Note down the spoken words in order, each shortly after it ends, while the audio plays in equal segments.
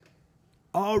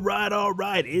All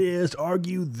right. It is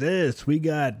Argue This. We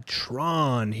got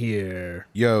Tron here.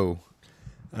 Yo.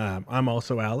 I'm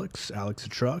also Alex the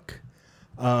Truck.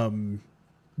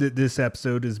 This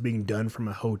episode is being done from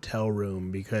a hotel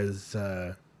room because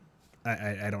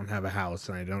I don't have a house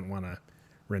and I don't want to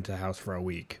rent a house for a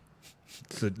week.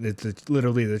 So it's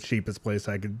literally the cheapest place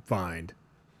I could find.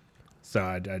 So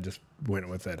I just went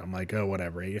with it. I'm like, oh,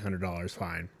 whatever, $800,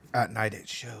 fine. At night it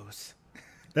shows.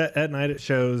 At night it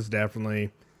shows, definitely.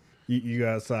 You go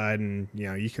outside and,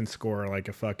 you can score like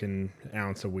a fucking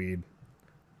ounce of weed.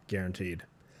 Guaranteed.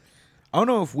 I don't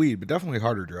know if weed, but definitely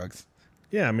harder drugs.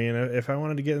 Yeah, I mean, if I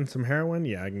wanted to get in some heroin,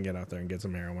 yeah, I can get out there and get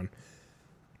some heroin.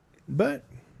 But,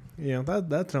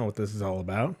 that's not what this is all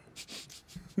about.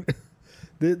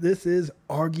 This is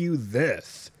Argue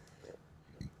This.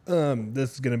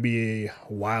 This is going to be a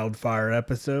wildfire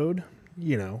episode.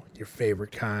 Your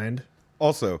favorite kind.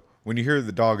 Also, when you hear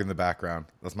the dog in the background,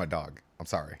 that's my dog. I'm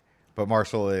sorry. But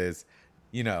Marshall is,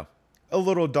 a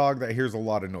little dog that hears a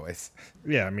lot of noise.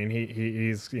 Yeah, I mean,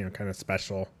 he's, kind of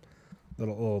special.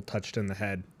 Little touched in the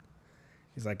head.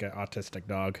 He's like an autistic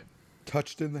dog.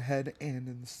 Touched in the head and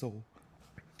in the soul.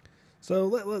 So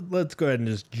let's go ahead and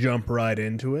just jump right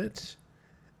into it.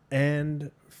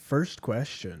 And first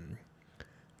question.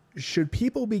 Should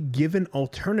people be given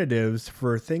alternatives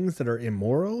for things that are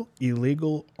immoral,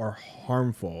 illegal, or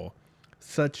harmful?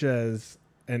 Such as,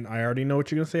 and I already know what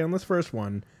you're going to say on this first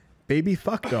one, baby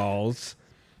fuck dolls,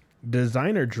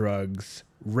 designer drugs,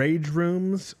 rage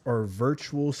rooms, or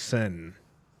virtual sin?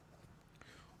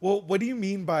 Well, what do you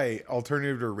mean by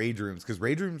alternative to rage rooms? Because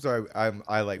rage rooms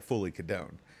I like fully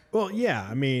condone. Well, yeah,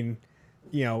 I mean,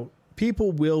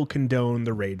 people will condone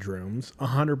the rage rooms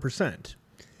 100%.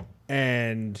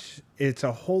 And it's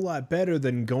a whole lot better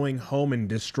than going home and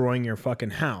destroying your fucking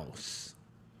house.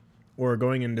 Or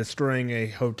going and destroying a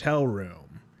hotel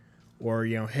room. Or,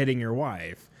 hitting your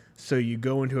wife. So you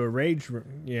go into a rage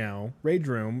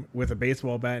room with a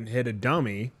baseball bat and hit a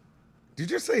dummy. Did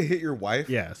you just say hit your wife?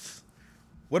 Yes.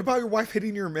 What about your wife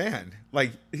hitting your man?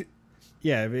 Like,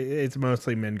 yeah, it's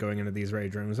mostly men going into these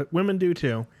rage rooms. Women do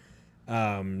too.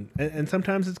 And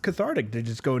sometimes it's cathartic to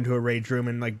just go into a rage room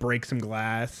and like break some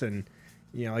glass and,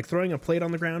 like throwing a plate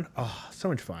on the ground. Oh, so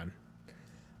much fun.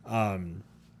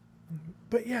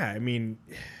 But yeah, I mean,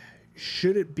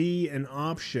 should it be an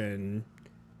option?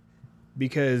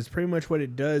 Because pretty much what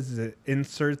it does is it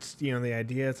inserts, the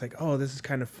idea. It's like, oh, this is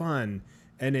kind of fun.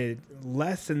 And it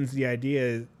lessens the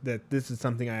idea that this is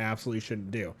something I absolutely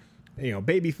shouldn't do.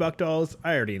 Baby fuck dolls,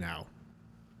 I already know.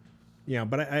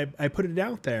 But I put it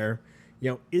out there.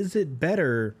 Is it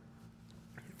better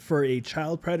for a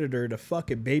child predator to fuck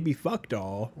a baby fuck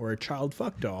doll or a child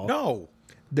fuck doll? No.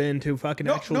 Than to fuck an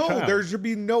actual child? No, there should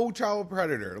be no child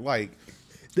predator. Like,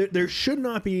 there should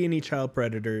not be any child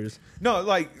predators.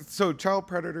 No, so child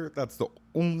predator, that's the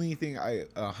only thing I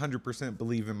 100%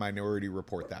 believe in Minority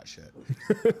Report that shit.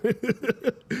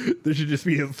 There should just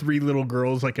be 3 little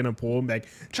girls like in a pool and be like,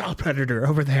 child predator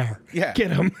over there. Yeah.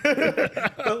 Get him.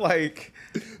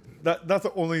 But that's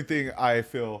the only thing I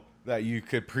feel that you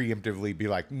could preemptively be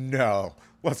like, no,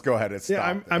 let's go ahead and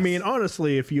stop. Yeah, I mean,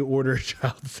 honestly, if you order a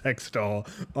child sex doll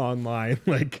online,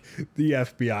 like the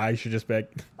FBI should just be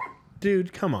like,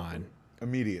 dude, come on.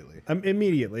 Immediately.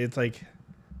 Immediately. It's like,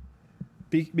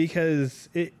 because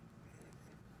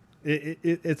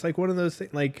it's like one of those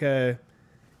things, like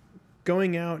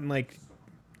going out and like,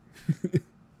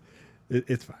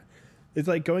 it's fine. It's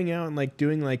like going out and like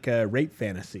doing like rape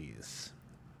fantasies.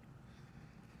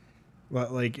 Well,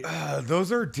 like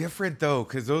those are different though,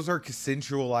 because those are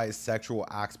consensualized sexual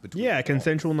acts between yeah, adults.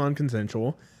 Consensual,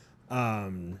 non-consensual.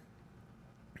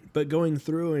 But going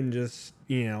through and just,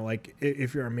 like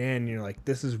if you're a man, you're like,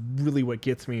 this is really what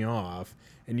gets me off.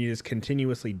 And you just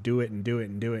continuously do it and do it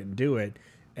and do it and do it.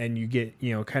 And you get,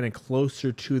 kind of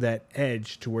closer to that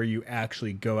edge to where you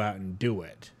actually go out and do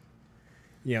it.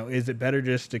 Is it better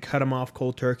just to cut them off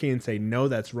cold turkey and say, no,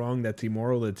 that's wrong, that's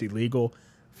immoral, that's illegal,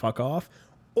 fuck off?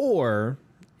 Or,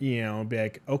 be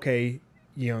like, okay,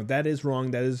 that is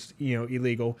wrong, that is,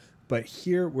 illegal. But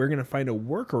here we're going to find a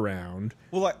workaround.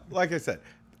 Well, like I said,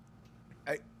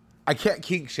 I can't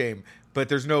kink shame, but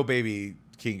there's no baby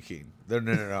kinking.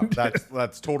 No.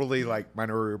 That's totally like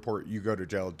Minority Report. You go to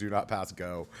jail. Do not pass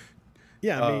go.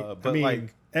 Yeah, I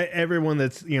mean, everyone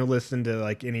that's listened to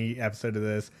like any episode of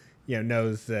this,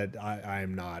 knows that I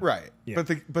am not right. Yeah.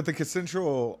 But the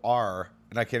consensual R,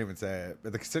 and I can't even say it,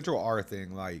 but the consensual R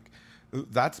thing, like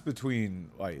that's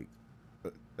between like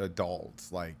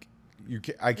adults. Like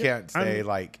I can't say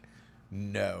like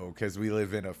No, because we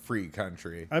live in a free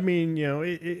country. I mean,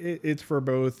 it's for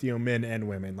both, men and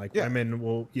women. Like Yeah. women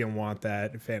will, want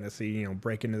that fantasy,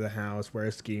 break into the house, wear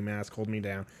a ski mask, hold me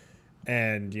down.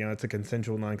 And, it's a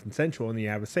consensual, non-consensual, and you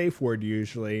have a safe word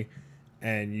usually,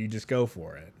 and you just go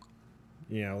for it.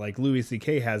 Like Louis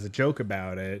C.K. has a joke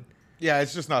about it. Yeah,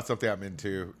 it's just not something I'm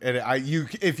into. And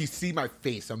if you see my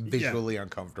face, I'm visually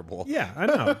uncomfortable. Yeah, I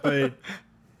know, but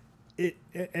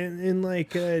and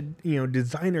like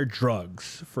designer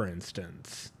drugs, for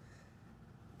instance.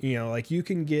 Like you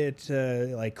can get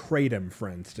like kratom, for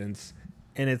instance,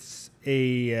 and it's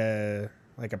a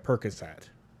like a Percocet,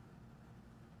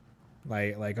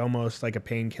 like almost like a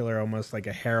painkiller, almost like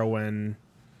a heroin.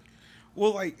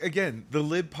 Well, like again, the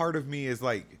lib part of me is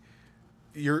like,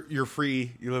 you're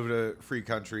free. You live in a free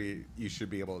country. You should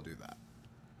be able to do that.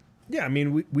 Yeah, I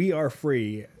mean we are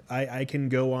free. I can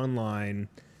go online,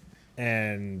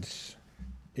 and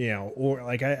or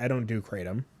like I don't do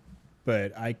kratom,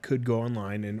 but I could go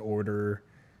online and order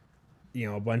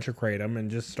a bunch of kratom and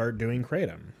just start doing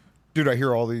kratom. Dude, I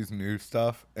hear all these new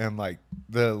stuff, and like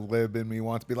the lib in me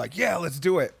wants to be like, yeah, let's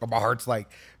do it. But my heart's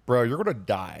like, bro, you're gonna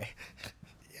die.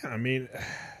 Yeah, I mean,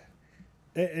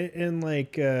 and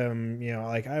like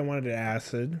like I wanted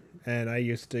acid, and I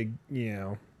used to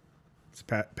it's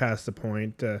past the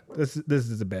point. This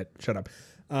is a bit. Shut up.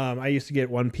 I used to get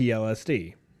 1P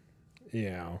LSD,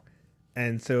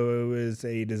 and so it was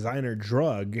a designer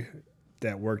drug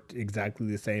that worked exactly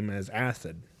the same as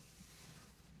acid.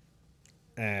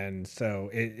 And so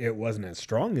it wasn't as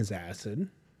strong as acid.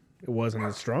 It wasn't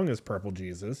as strong as Purple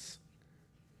Jesus,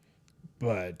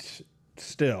 but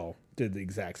still did the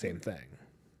exact same thing.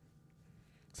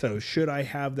 So should I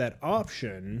have that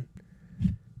option,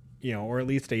 or at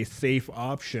least a safe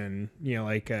option,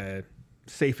 like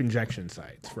safe injection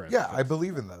sites, for instance? Yeah, I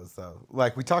believe in those though.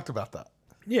 Like we talked about that.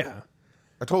 Yeah.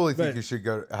 I totally think you should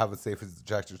go have a safe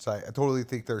injection site. I totally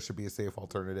think there should be a safe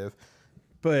alternative.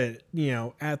 But,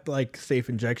 at like safe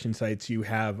injection sites, you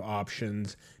have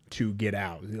options to get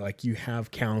out. Like you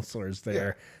have counselors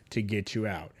there to get you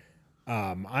out.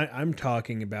 I'm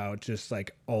talking about just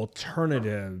like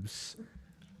alternatives.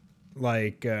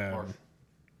 Like, yeah,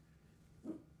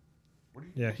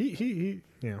 he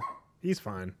he's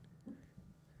fine.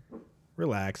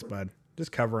 Relax, bud.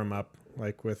 Just cover him up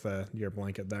like with your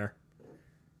blanket there.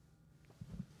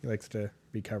 He likes to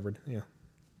be covered. Yeah.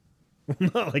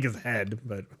 Not like his head,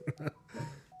 but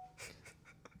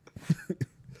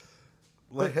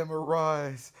let him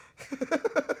arise.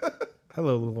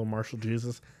 Hello, little Marshall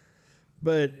Jesus.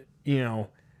 But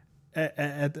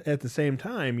at the same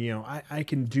time, I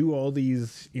can do all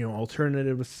these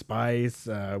alternative spice.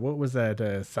 What was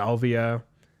that? Salvia.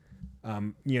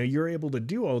 You're able to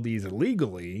do all these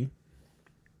illegally.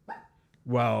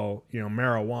 While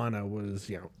marijuana was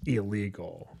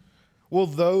illegal. Well,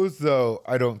 those though,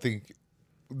 I don't think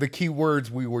the key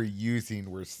words we were using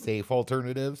were safe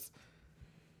alternatives.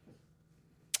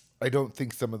 I don't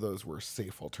think some of those were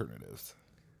safe alternatives.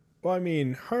 Well, I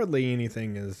mean, hardly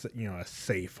anything is, a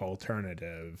safe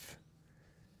alternative.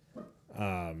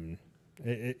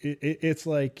 It's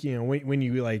like, when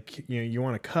you like, you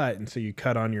want to cut, and so you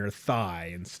cut on your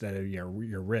thigh instead of your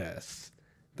wrists.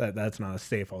 That's not a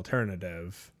safe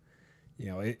alternative.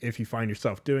 If you find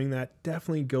yourself doing that,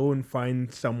 definitely go and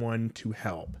find someone to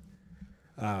help.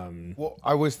 Well,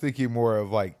 I was thinking more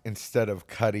of like, instead of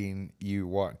cutting, you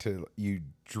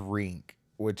drink,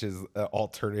 which is an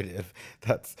alternative.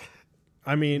 That's,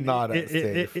 I mean, not as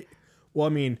safe. Well, I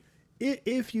mean,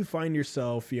 if you find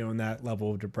yourself, in that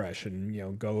level of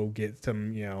depression, go get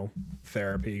some,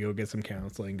 therapy, go get some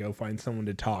counseling, go find someone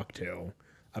to talk to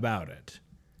about it.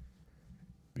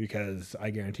 Because I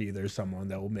guarantee you there's someone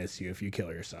that will miss you if you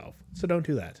kill yourself. So don't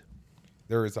do that.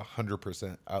 There is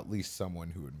 100% at least someone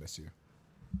who would miss you.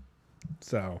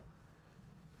 So,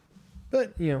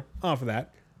 but, off of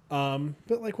that.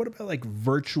 But like, what about like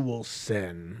virtual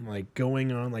sin? Like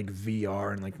going on like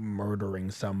VR and like murdering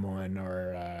someone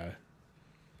or,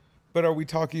 But are we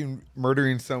talking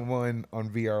murdering someone on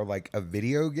VR like a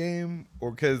video game?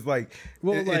 Or because like...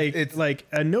 Well, it's like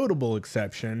a notable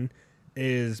exception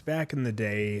is back in the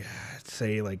day,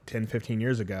 say like 10, 15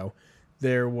 years ago,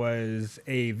 there was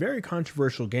a very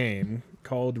controversial game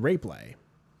called Rayplay.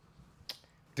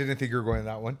 Didn't think you were going to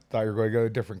that one. Thought you were going to go to a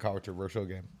different controversial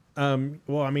game.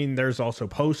 Well, I mean, there's also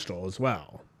Postal as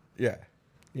well. Yeah.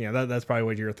 That's probably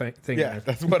what you're thinking. Yeah,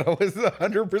 that's what I was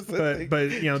 100% thinking. But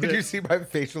did you see my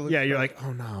facial expression? Yeah, you're like,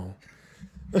 oh no.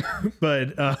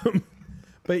 But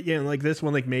like this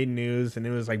one like made news, and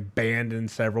it was like banned in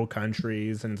several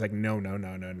countries, and it's like no.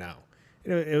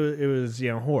 It was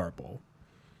horrible.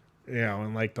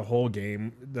 And like the whole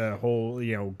game, the whole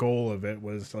goal of it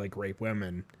was to like rape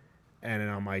women, and then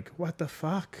I'm like, what the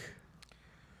fuck?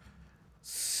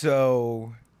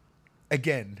 So,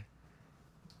 again,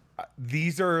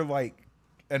 these are like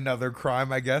another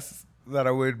crime, I guess, that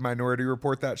I would Minority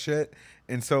Report that shit.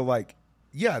 And so, like,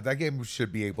 yeah, that game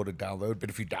should be able to download, but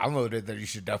if you download it, then you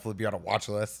should definitely be on a watch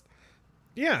list.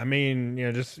 Yeah, I mean,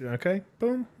 just okay,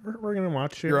 boom, we're gonna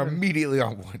watch it. You're immediately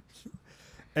on one.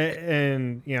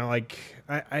 And like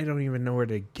I don't even know where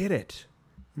to get it.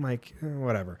 I'm like,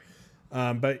 whatever.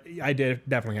 But I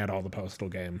definitely had all the Postal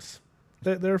games.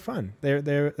 They're fun.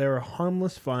 They're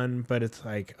harmless fun, but it's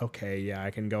like, okay, yeah,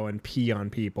 I can go and pee on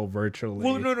people virtually.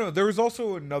 Well, no. There was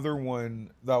also another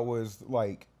one that was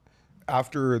like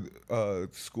after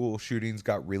school shootings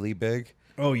got really big.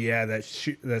 Oh yeah,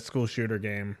 that school shooter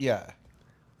game. Yeah.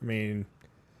 I mean,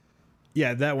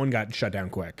 yeah, that one got shut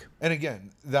down quick. And again,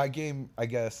 that game, I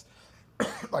guess,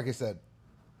 like I said,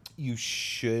 you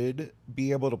should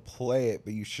be able to play it,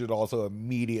 but you should also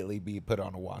immediately be put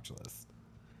on a watch list.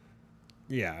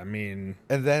 Yeah, I mean...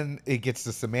 And then it gets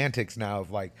to semantics now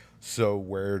of like, so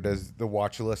where does the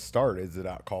watch list start? Is it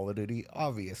at Call of Duty?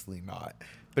 Obviously not.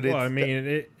 But well, I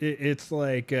mean, it's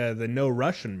like the No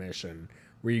Russian mission,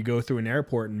 where you go through an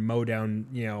airport and mow down,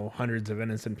 hundreds of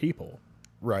innocent people.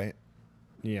 Right.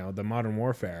 The Modern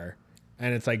Warfare.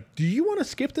 And it's like, do you want to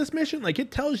skip this mission? Like, it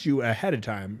tells you ahead of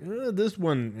time. This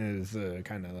one is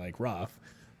kind of like rough.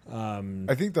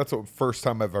 I think that's the first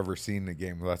time I've ever seen a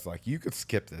game that's like, you could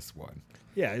skip this one.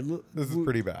 Yeah. This is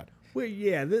pretty bad. Well,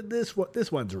 yeah, this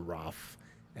one's rough.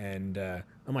 And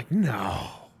I'm like, no.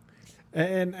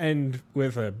 And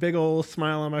with a big old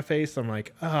smile on my face, I'm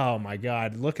like, oh my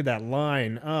God, look at that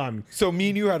line. So me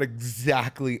and you had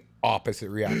exactly opposite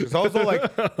reactions. I was all like,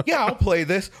 yeah, I'll play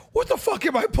this. What the fuck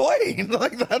am I playing?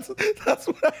 Like that's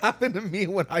what happened to me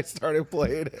when I started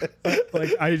playing it. Like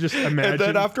I just imagine. And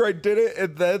then after I did it,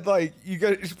 and then like you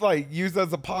get like used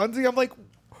as a Ponzi, I'm like,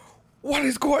 what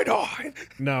is going on?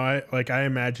 No, I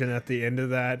imagine at the end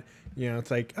of that, it's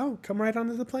like, oh, come right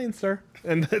onto the plane, sir.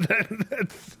 And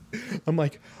that's, I'm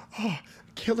like, oh,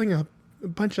 killing a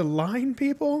bunch of line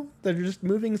people that are just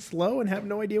moving slow and have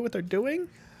no idea what they're doing.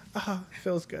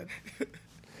 Feels good.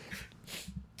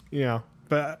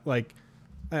 But like,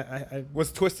 I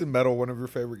was Twisted Metal one of your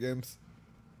favorite games?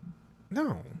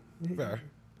 No. Fair.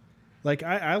 Like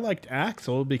I liked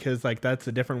Axel because like that's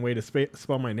a different way to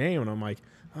spell my name, and I'm like,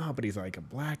 oh, but he's like a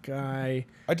black guy.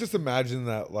 I just imagine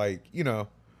that, like,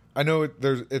 I know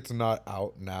it's not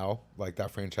out now. Like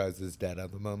that franchise is dead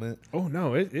at the moment. Oh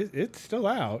no, it's still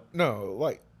out. No,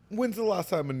 like when's the last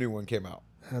time a new one came out?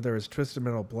 There was Twisted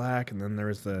Metal Black, and then there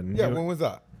was the new... Yeah, when was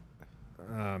that?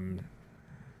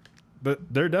 But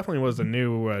there definitely was a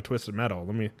new Twisted Metal.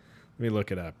 Let me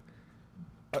look it up.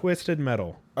 Twisted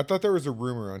Metal. I thought there was a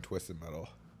rumor on Twisted Metal.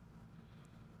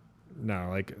 No,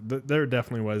 like there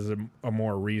definitely was a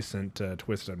more recent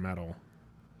Twisted Metal.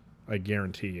 I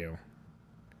guarantee you.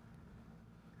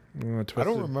 I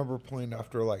don't remember playing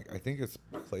after I think it's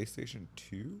PlayStation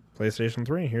 2? PlayStation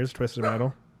 3. Here's Twisted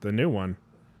Metal, the new one.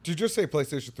 Did you just say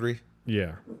PlayStation 3?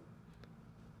 Yeah.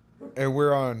 And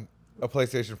we're on a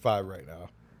PlayStation 5 right now.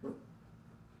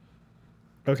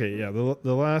 Okay, yeah.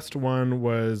 The last one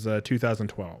was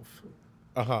 2012.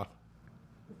 Uh-huh.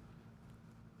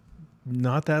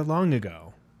 Not that long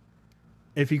ago.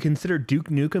 If you consider Duke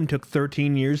Nukem took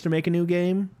 13 years to make a new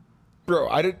game.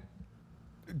 Bro,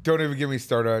 don't even get me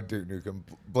started on Duke Nukem.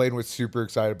 Blaine was super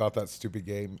excited about that stupid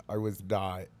game. I was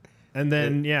not. And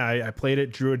then, I played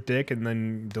it, drew a dick, and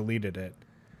then deleted it.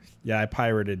 Yeah, I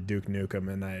pirated Duke Nukem,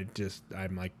 and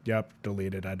I'm like, yep,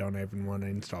 deleted. I don't even want to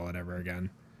install it ever again.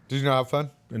 Did you not have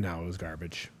fun? No, it was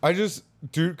garbage.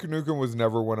 Duke Nukem was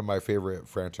never one of my favorite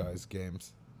franchise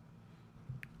games.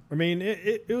 I mean,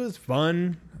 it was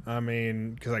fun. I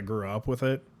mean, because I grew up with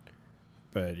it.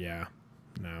 But yeah,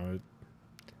 no,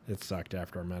 it sucked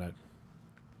after a minute.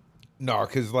 No,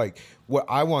 because what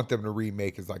I want them to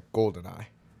remake is GoldenEye.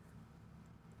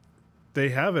 They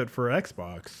have it for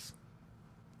Xbox.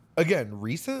 Again,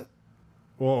 recent?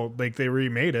 Well, they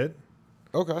remade it.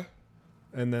 Okay.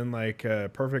 And then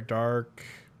Perfect Dark.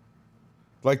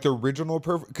 Like the original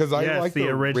Perfect? Because I like the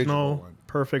original one.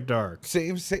 Perfect Dark.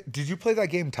 Same. Did you play that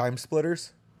game Time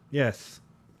Splitters? Yes.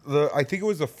 I think it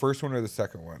was the first one or the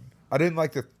second one. I didn't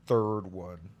like the third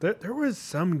one. There was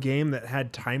some game that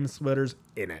had Time Splitters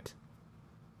in it.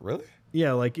 Really?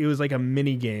 Yeah, it was like a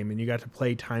mini game, and you got to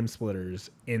play Time Splitters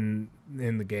in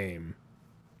the game.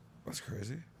 That's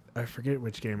crazy. I forget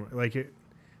which game.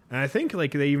 And I think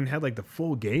they even had the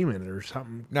full game in it or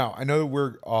something. Now I know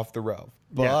we're off the rail,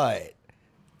 but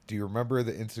do you remember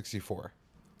the N64?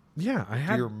 Yeah, I Do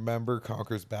had. you remember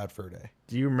Conker's Bad Fur Day?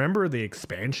 Do you remember the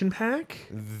expansion pack?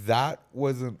 That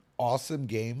was an awesome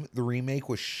game. The remake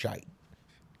was shite.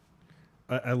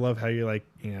 I love how you like,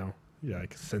 you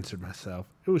like censored myself.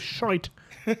 It was shite.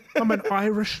 I'm an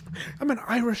Irish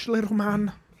little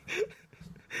man.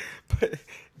 But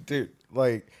dude,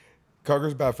 like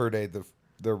Conker's Bad Fur Day, the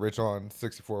original on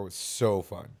 64 was so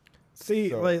fun. See,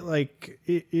 So-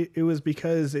 it was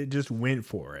because it just went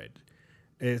for it.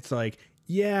 It's like,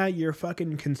 yeah, your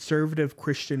fucking conservative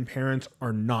Christian parents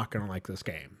are not gonna like this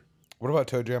game. What about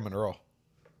Toe Jam and Earl?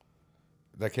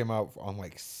 That came out on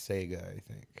like Sega, I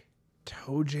think.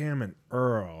 Toe Jam and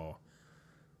Earl,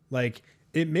 like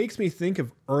it makes me think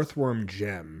of Earthworm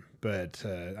Jim, but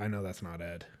I know that's not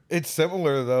it. It's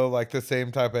similar though, like the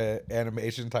same type of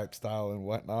animation type style and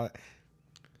whatnot.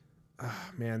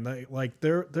 Man, there were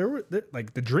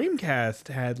like the Dreamcast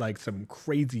had like some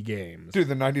crazy games. Dude,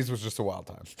 the 90s was just a wild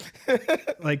time.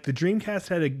 Like the Dreamcast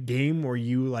had a game where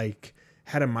you like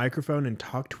had a microphone and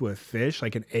talked to a fish,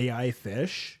 like an AI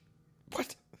fish.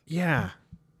 What? Yeah.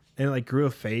 And it like grew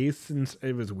a face and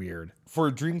it was weird.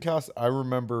 For Dreamcast, I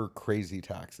remember Crazy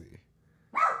Taxi.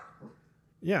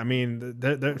 Yeah, I mean,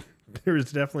 there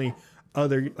was definitely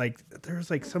other, like, there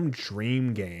was like some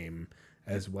dream game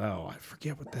as well. I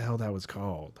forget what the hell that was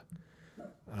called.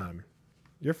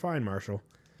 You're fine, Marshall.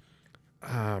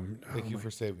 Thank you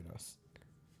for saving us.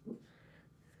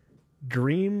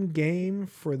 Dream game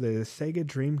for the Sega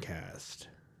Dreamcast.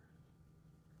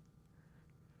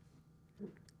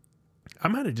 I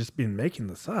might have just been making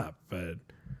this up, but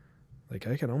like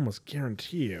I can almost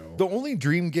guarantee you. The only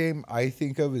dream game I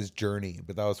think of is Journey,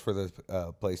 but that was for the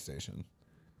PlayStation.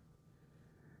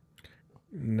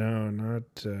 No, not.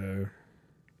 It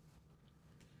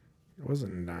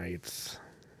wasn't Knights.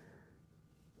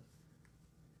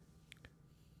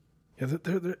 Yeah,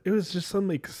 it was just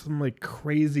some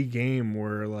crazy game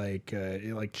where like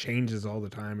it like changes all the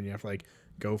time, and you have to like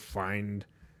go find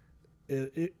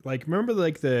it. Like remember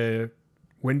like the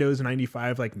Windows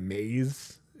 95 like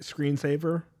maze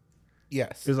screensaver?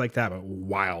 Yes. It was like that, but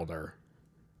wilder.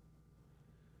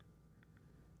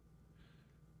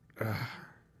 No,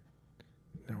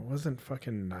 it wasn't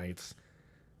fucking Knights.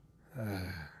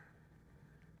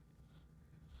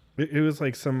 It was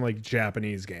like some like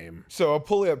Japanese game. So I'll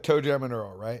pull up Toe Jam and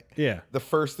Earl, right? Yeah. The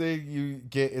first thing you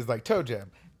get is like Toe Jam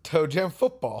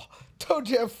football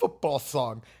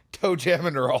song, Toe Jam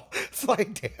and Earl. It's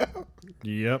like, damn.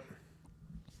 Yep.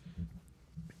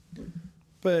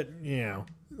 But,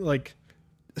 like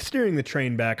steering the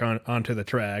train back onto the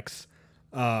tracks.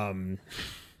 Rattle.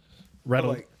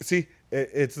 Like, see,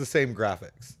 it's the same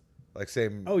graphics, like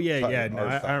same. Oh yeah, yeah. art No,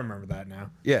 I style. remember that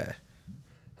now. Yeah,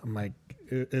 I'm like,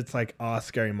 it's like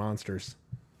Scary Monsters.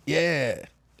 yeah.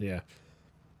 Yeah.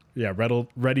 Yeah,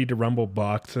 Ready to Rumble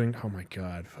boxing. Oh my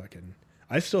god, fucking.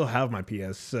 I still have my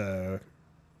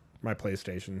my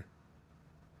PlayStation.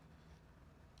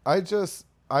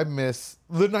 I miss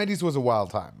the 90s was a wild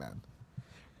time, man,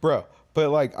 bro. But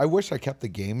like, I wish I kept the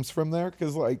games from there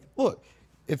because, like, look,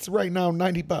 it's right now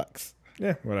 $90.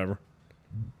 Yeah, whatever.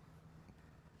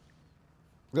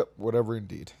 Yep, whatever,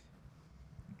 indeed.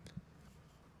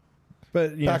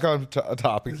 But Back on a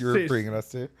topic you were bringing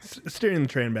us to. Steering the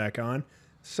train back on.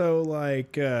 So,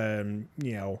 like,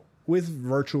 with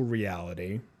virtual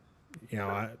reality,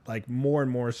 like more and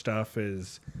more stuff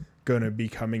is going to be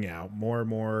coming out. More and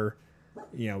more,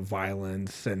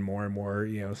 violence and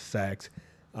more, sex.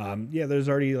 Yeah, there's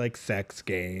already like sex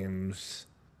games.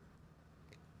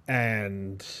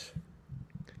 And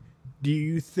do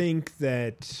you think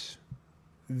that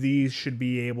these should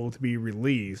be able to be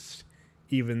released,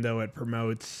 even though it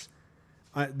promotes?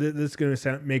 This is going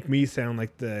to make me sound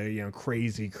like the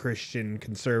crazy Christian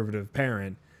conservative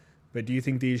parent, but do you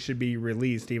think these should be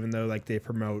released, even though like they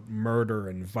promote murder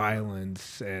and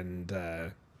violence and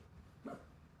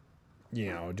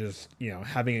just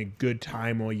having a good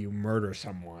time while you murder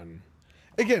someone?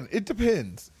 Again, it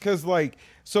depends. Because, like,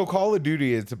 so Call of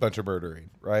Duty is a bunch of murdering,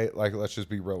 right? Like, let's just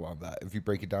be real on that if you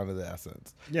break it down to the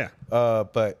essence. Yeah.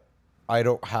 But I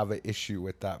don't have an issue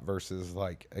with that versus,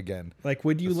 like, again, Like,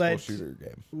 would you a school shooter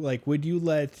game. would you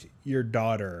let your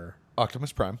daughter,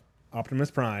 Optimus Prime. Optimus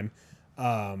Prime,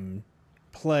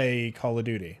 play Call of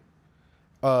Duty?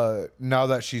 Now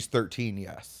that she's 13,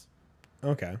 yes.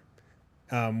 Okay.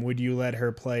 Would you let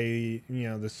her play,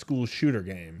 the school shooter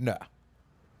game? No.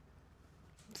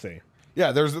 Let's see.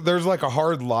 Yeah, there's like a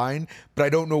hard line, but I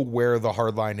don't know where the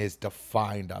hard line is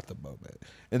defined at the moment,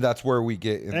 and that's where we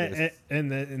get in this.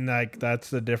 And like that's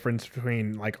the difference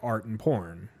between like art and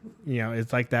porn.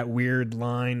 It's like that weird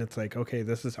line. It's like, okay,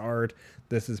 this is art,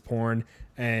 this is porn,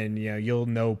 and you'll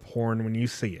know porn when you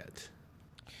see it.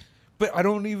 But I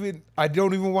don't even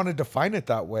want to define it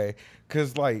that way,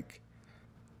 because like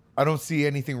I don't see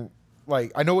anything.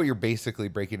 Like, I know what you're basically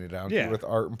breaking it down to with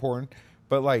art and porn,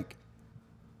 but like,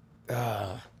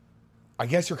 I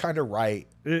guess you're kind of right.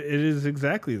 It is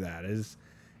exactly that.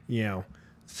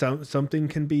 Something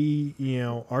can be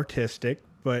artistic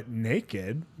but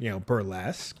naked,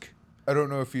 burlesque. I don't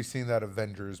know if you've seen that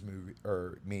Avengers movie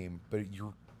or meme, but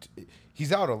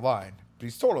he's out of line, but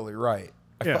he's totally right.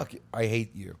 I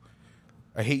hate you.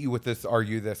 I hate you with this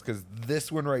argue this, because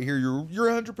this one right here, you're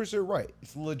 100% right.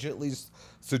 It's legitly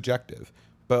subjective,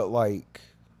 but like,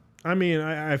 I mean,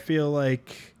 I feel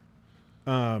like,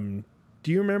 do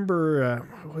you remember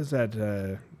what was that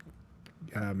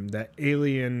that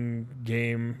alien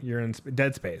game you're in,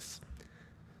 Dead Space?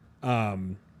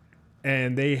 And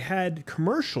they had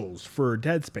commercials for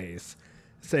Dead Space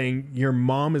saying your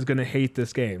mom is going to hate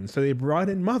this game, so they brought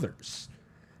in mothers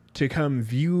to come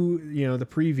view, the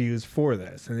previews for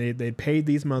this. And they paid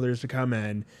these mothers to come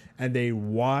in and they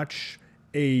watch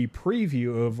a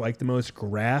preview of like the most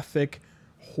graphic,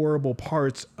 horrible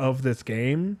parts of this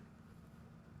game.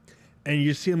 And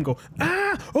you see them go,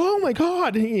 oh my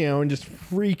God, and just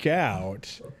freak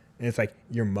out. And it's like,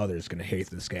 your mother's going to hate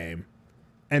this game.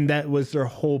 And that was their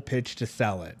whole pitch to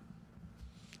sell it.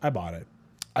 I bought it.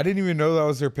 I didn't even know that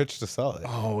was their pitch to sell it.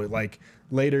 Oh, like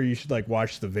later you should like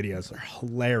watch the videos. They're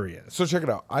hilarious. So check it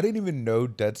out. I didn't even know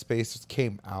Dead Space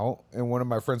came out, and one of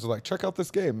my friends was like, check out this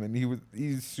game, and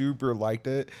he super liked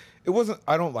it.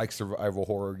 I don't like survival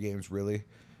horror games really.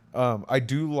 I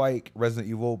do like Resident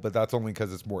Evil, but that's only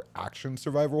because it's more action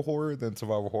survival horror than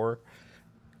survival horror.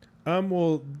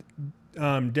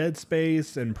 Dead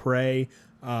Space and Prey,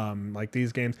 like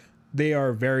these games, they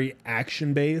are very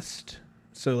action based.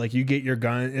 So like you get your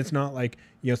gun. It's not like,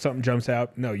 something jumps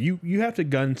out. No, you have to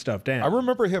gun stuff down. I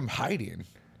remember him hiding.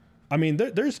 I mean,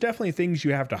 there's definitely things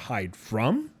you have to hide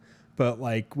from, but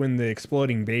like when the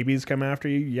exploding babies come after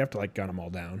you, you have to like gun them all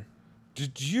down.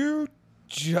 Did you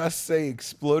just say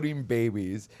exploding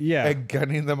babies? Yeah. And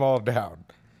gunning them all down?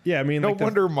 Yeah, I mean, no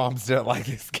wonder moms didn't like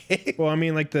this game. Well, I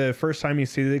mean, like the first time you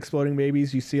see the exploding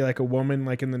babies, you see like a woman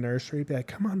like in the nursery, be like,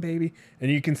 "Come on, baby," and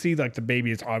you can see like the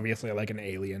baby is obviously like an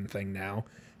alien thing now,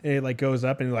 and it like goes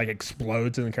up and it, like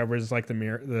explodes and covers like the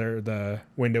mirror, the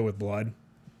window with blood,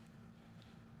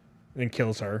 and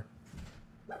kills her.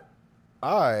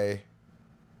 I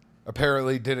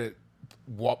apparently didn't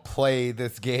play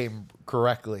this game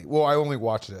correctly. Well, I only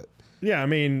watched it. Yeah, I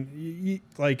mean,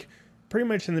 like. Pretty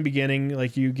much in the beginning,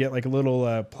 like you get like a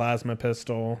little plasma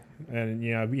pistol, and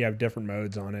you have different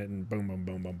modes on it, and boom, boom,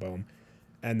 boom, boom, boom,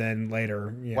 and then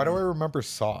later. Why do I remember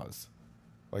saws,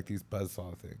 like these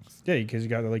buzzsaw things? Yeah, because you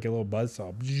got like a little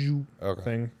buzzsaw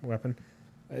thing weapon.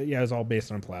 Yeah, it was all based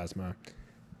on plasma,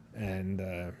 and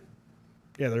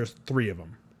there's 3 of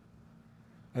them,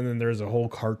 and then there's a whole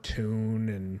cartoon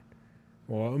and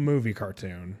a movie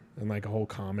cartoon and like a whole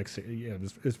comic series. Yeah,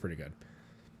 it was pretty good.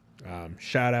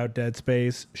 Shout out Dead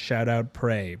Space. Shout out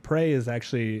Prey. Prey is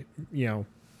actually,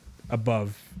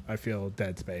 above, I feel,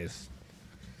 Dead Space.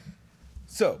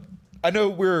 So, I know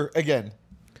we're, again,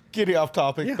 getting off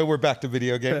topic, but we're back to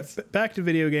video games. Back to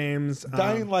video games.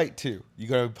 Dying Light 2. You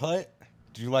going to play it?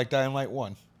 Did you like Dying Light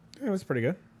 1? It was pretty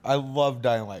good. I love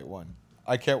Dying Light 1.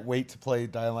 I can't wait to play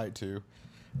Dying Light 2.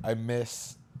 I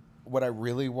miss what I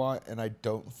really want, and I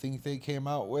don't think they came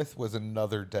out with, was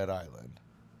another Dead Island.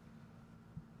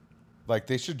 Like,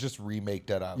 they should just remake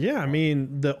Dead Island. Yeah, I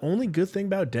mean, the only good thing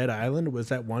about Dead Island was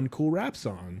that one cool rap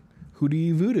song,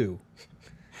 Hootie Voodoo.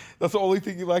 That's the only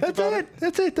thing you liked about it?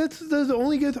 That's it. That's the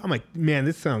only good. I'm like, man,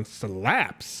 this song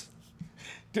slaps.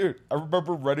 Dude, I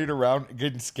remember running around and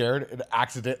getting scared and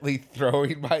accidentally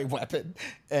throwing my weapon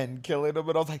and killing him.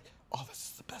 And I was like, oh,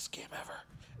 this is the best game ever.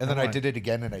 And then I did it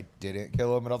again and I didn't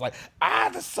kill him. And I was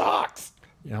like, this sucks.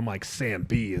 Yeah, I'm like, Sam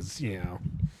B is,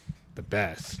 the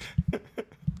best.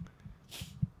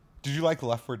 Did you like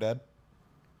Left 4 Dead?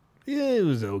 Yeah, it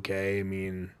was okay. I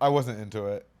mean, I wasn't into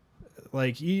it.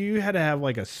 Like, you had to have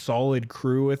like a solid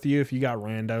crew with you. If you got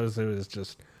randos, it was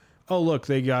just, oh, look,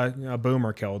 they got a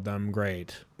boomer killed them.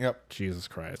 Great. Yep. Jesus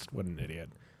Christ. What an idiot.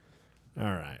 All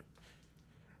right.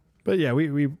 But yeah,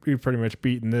 we pretty much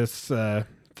beaten this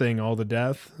thing all to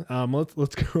death.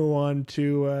 Let's go on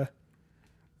to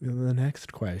the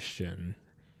next question.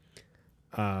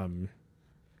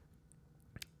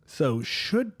 So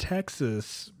should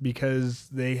Texas, because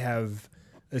they have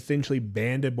essentially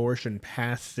banned abortion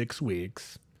past 6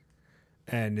 weeks,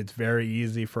 and it's very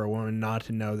easy for a woman not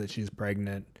to know that she's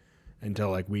pregnant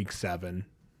until like week 7.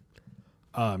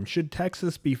 Should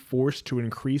Texas be forced to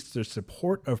increase their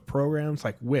support of programs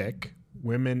like WIC,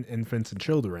 Women, Infants, and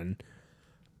Children,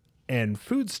 and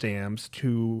food stamps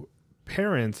to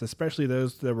parents, especially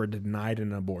those that were denied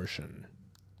an abortion?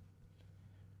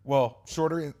 Well,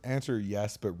 shorter answer,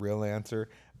 yes, but real answer,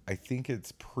 I think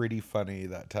it's pretty funny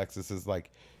that Texas is like,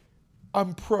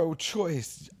 I'm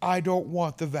pro-choice. I don't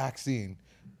want the vaccine,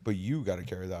 but you got to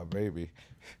carry that baby.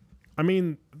 I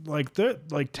mean, like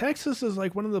Texas is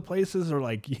like one of the places where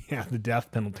like, yeah, the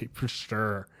death penalty for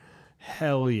sure.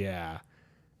 Hell yeah.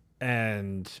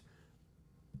 And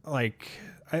like,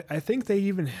 I think they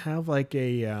even have like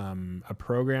a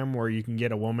program where you can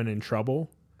get a woman in trouble.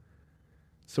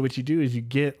 So what you do is you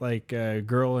get like a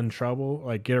girl in trouble,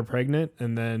 like get her pregnant,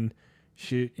 and then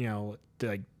she,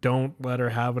 like don't let her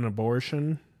have an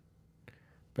abortion,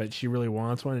 but she really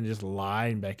wants one, and just lie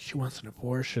and be like, she wants an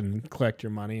abortion, collect your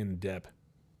money and dip.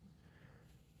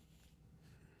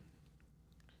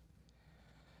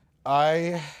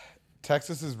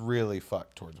 Texas is really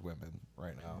fucked towards women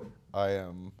right now. I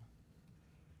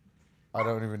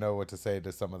don't even know what to say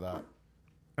to some of that.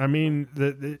 I mean,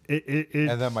 and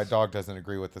then my dog doesn't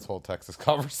agree with this whole Texas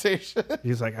conversation.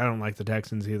 He's like, I don't like the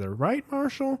Texans either. Right,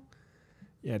 Marshall?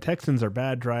 Yeah, Texans are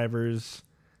bad drivers,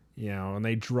 and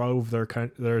they drove their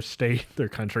state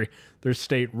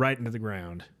right into the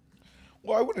ground.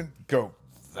 Well, I wouldn't go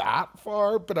that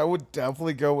far, but I would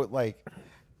definitely go with like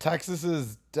Texas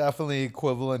is definitely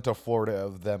equivalent to Florida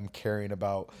of them caring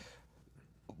about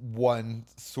one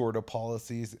sort of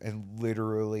policies and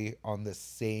literally on the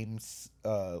same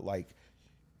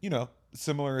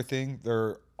similar thing,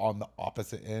 they're on the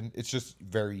opposite end. It's just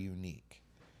very unique.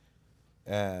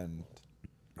 And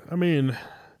I mean,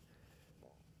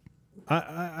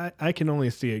 I can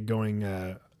only see it going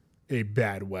a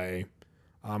bad way.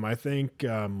 I think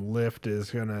Lyft is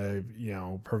gonna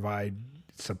provide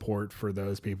support for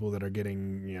those people that are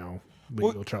getting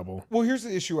legal trouble. Well, here's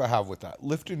the issue I have with that.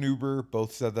 Lyft and Uber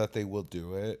both said that they will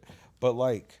do it, but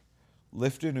like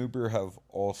Lyft and Uber have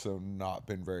also not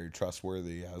been very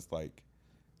trustworthy as like,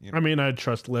 I mean, I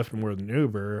trust Lyft more than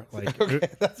Uber. Like okay,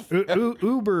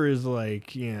 Uber is like,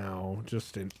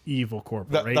 just an evil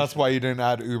corporation. That's why you didn't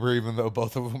add Uber, even though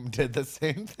both of them did the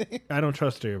same thing. I don't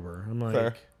trust Uber. I'm like,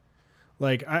 Fair.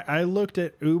 Like I looked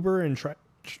at Uber and tried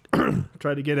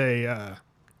to get a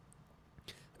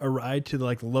ride to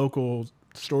like the local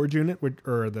storage unit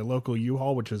or the local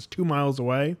U-Haul, which is 2 miles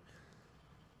away.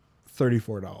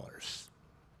 $34.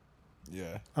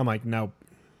 Yeah. I'm like, nope.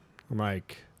 I'm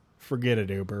like, forget it,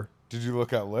 Uber. Did you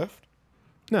look at Lyft?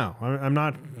 No, I'm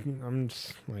not. I'm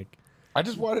just like, I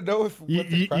just want to know if what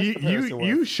the press comparison was.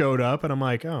 You showed up, and I'm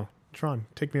like, oh, Tron,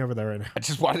 take me over there right now. I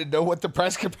just wanted to know what the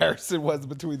press comparison was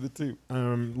between the two.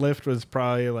 Lyft was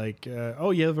probably like,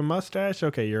 oh, you have a mustache?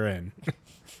 Okay, you're in.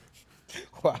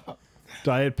 Wow.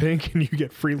 Diet Pink, and you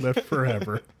get free Lyft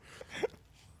forever.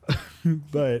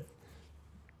 But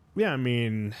yeah, I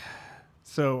mean,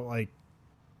 so like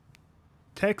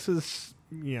Texas,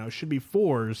 should be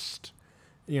forced.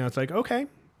 It's like, okay,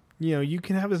 you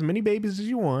can have as many babies as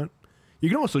you want. You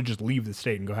can also just leave the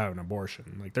state and go have an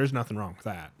abortion. Like, there's nothing wrong with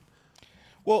that.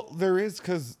 Well, there is,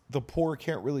 because the poor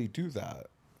can't really do that.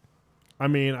 I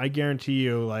mean, I guarantee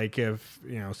you, like, if,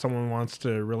 someone wants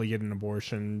to really get an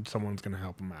abortion, someone's going to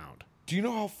help them out. Do you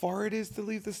know how far it is to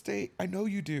leave the state? I know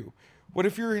you do. What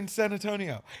if you're in San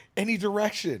Antonio? Any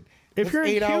direction. If you're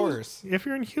 8 hours. If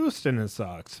you're in Houston, it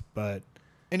sucks, but...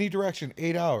 Any direction,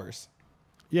 8 hours.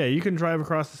 Yeah, you can drive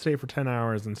across the state for 10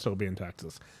 hours and still be in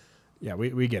Texas. Yeah,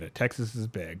 we get it. Texas is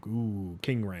big. Ooh,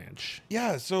 King Ranch.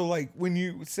 Yeah, so like when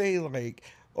you say like,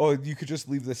 oh, you could just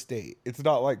leave the state. It's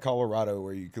not like Colorado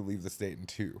where you could leave the state in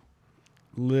 2.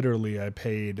 Literally, I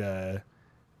paid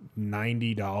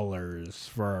 $90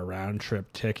 for a round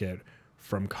trip ticket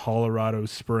from Colorado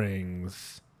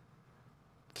Springs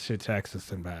to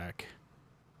Texas and back.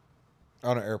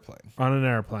 On an airplane. On an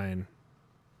airplane.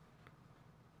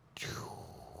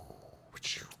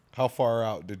 How far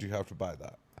out did you have to buy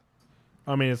that?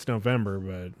 I mean, it's November,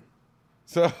 but...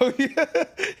 So, yeah.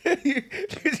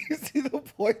 Did you see the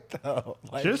point, though?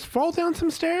 Like, just fall down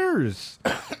some stairs.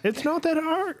 It's not that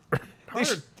hard.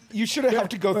 You shouldn't have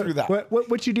to go through that.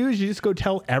 What you do is you just go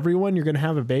tell everyone you're going to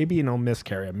have a baby and it'll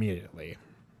miscarry immediately.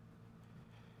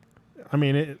 I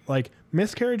mean,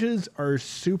 miscarriages are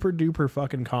super duper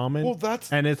fucking common. Well,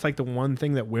 and it's like the one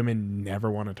thing that women never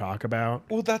want to talk about.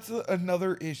 Well, that's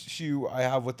another issue I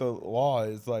have with the law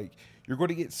is like, you're going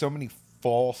to get so many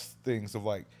false things of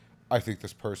like, I think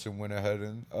this person went ahead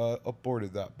and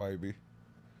aborted that baby.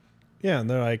 Yeah, and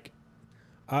they're like,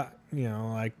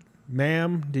 like,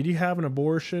 ma'am, did you have an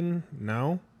abortion?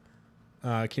 No.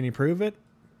 Can you prove it?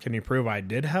 Can you prove I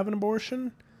did have an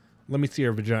abortion? Let me see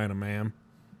your vagina, ma'am.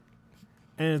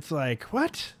 And it's like,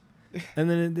 what? And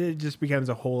then it just becomes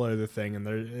a whole other thing, and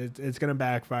it's going to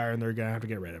backfire, and they're going to have to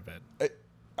get rid of it.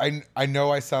 I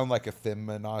know I sound like a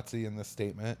feminazi in this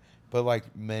statement, but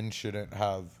like men shouldn't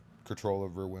have control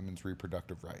over women's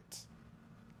reproductive rights.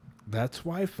 That's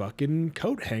why fucking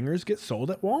coat hangers get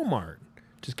sold at Walmart.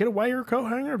 Just get a wire coat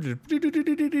hanger, just put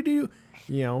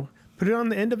it on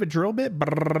the end of a drill bit.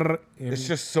 It's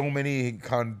just so many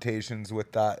connotations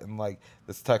with that, and like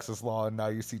this Texas law, and now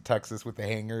you see Texas with the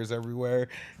hangers everywhere,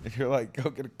 and you're like, go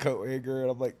get a coat hanger,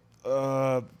 and I'm like,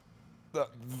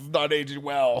 not aging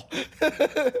well.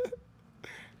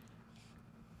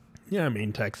 Yeah, I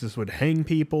mean, Texas would hang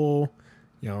people.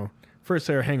 First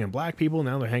they were hanging black people,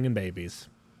 now they're hanging babies.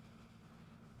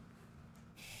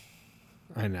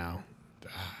 I know.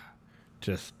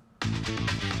 Just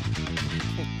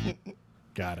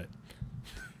got it.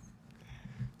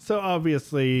 So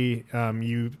obviously,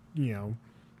 you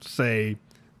say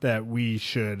that we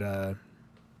should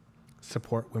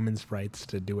support women's rights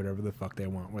to do whatever the fuck they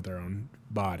want with their own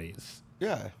bodies.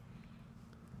 Yeah.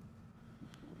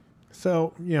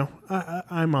 So,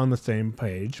 I'm on the same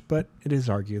page, but it is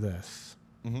argue this.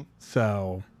 Mm-hmm.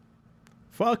 So,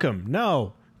 fuck them.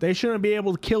 No, they shouldn't be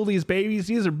able to kill these babies.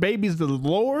 These are babies of the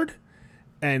Lord,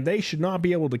 and they should not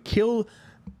be able to kill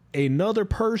another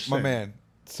person. My man.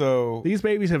 So these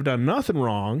babies have done nothing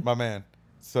wrong. My man.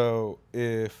 So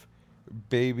if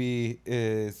baby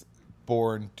is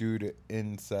born due to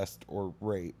incest or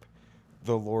rape,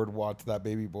 the Lord wants that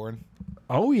baby born?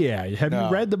 Oh, yeah. Have you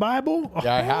read the Bible?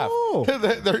 Yeah, I have. Oh.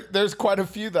 There's quite a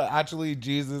few that actually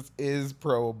Jesus is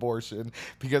pro-abortion,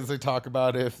 because they talk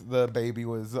about if the baby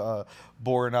was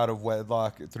born out of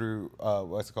wedlock through,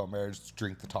 what's it called, marriage,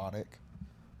 drink the tonic.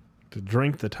 To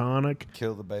drink the tonic?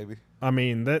 Kill the baby. I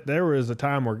mean, there was a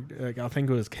time where I think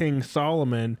it was King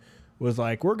Solomon was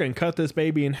like, we're going to cut this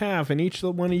baby in half, and each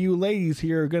one of you ladies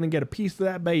here are going to get a piece of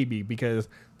that baby, because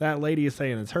that lady is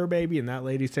saying it's her baby, and that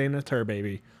lady's saying it's her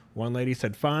baby. One lady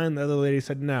said fine, the other lady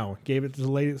said no. Gave it to the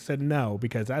lady that said no,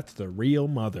 because that's the real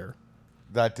mother.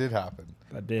 That did happen.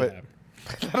 That did happen.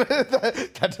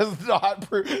 That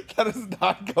does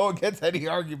not go against any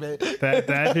argument.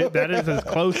 That is as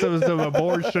close as an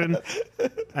abortion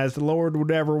as the Lord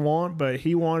would ever want, but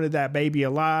he wanted that baby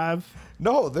alive.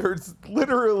 No, there's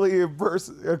literally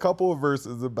a couple of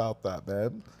verses about that,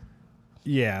 man.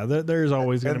 Yeah, there's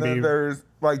always going to be. And then there's,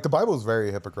 like, the Bible is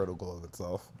very hypocritical of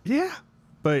itself. Yeah,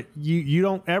 but you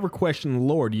don't ever question the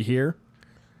Lord, you hear?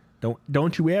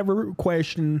 Don't you ever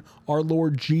question our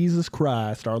Lord Jesus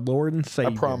Christ, our Lord and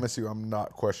Savior. I promise you, I'm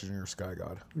not questioning your sky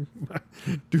god.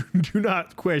 do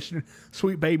not question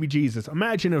sweet baby Jesus.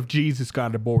 Imagine if Jesus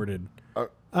got aborted.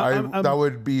 That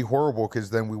would be horrible, because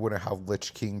then we wouldn't have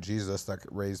Lich King Jesus that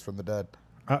got raised from the dead.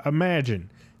 Imagine.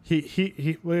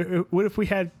 What if we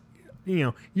had,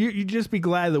 you'd just be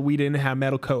glad that we didn't have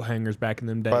metal coat hangers back in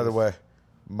them days. By the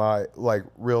way,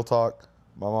 real talk,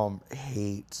 my mom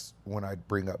hates when I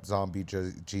bring up zombie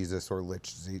Jesus or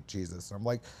Lich Jesus. I'm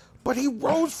like, but he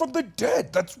rose from the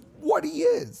dead. That's what he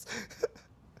is.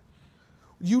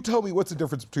 You tell me what's the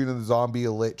difference between a zombie,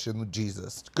 a Lich, and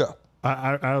Jesus. Go.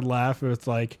 I would laugh if it's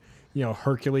like,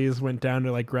 Hercules went down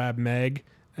to grab Meg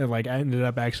and I ended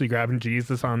up actually grabbing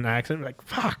Jesus on accident. Like,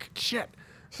 fuck, shit,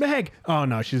 Meg. Oh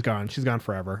no, she's gone. She's gone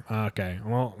forever. Okay,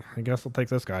 well, I guess I'll take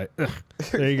this guy. Ugh.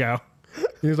 There you go.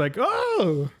 He's like,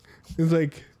 oh. He's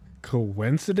like,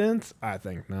 coincidence? I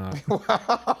think not.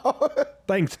 Wow.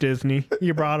 Thanks, Disney.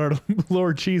 You brought our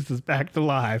Lord Jesus back to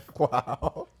life.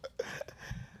 Wow.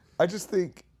 I just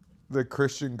think the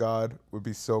Christian God would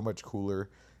be so much cooler,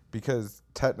 because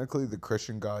technically the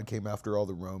Christian God came after all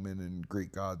the Roman and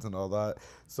Greek gods and all that.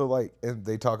 So and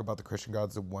they talk about the Christian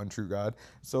God's the one true God.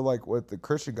 So what the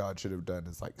Christian God should have done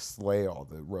is slay all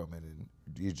the Roman and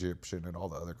Egyptian and all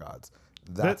the other gods.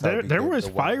 There was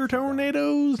fire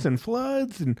tornadoes and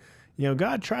floods, and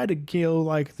God tried to kill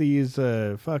these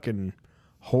fucking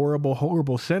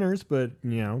horrible sinners, but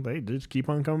they just keep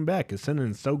on coming back, because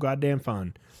sinning is so goddamn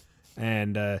fun.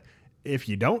 And if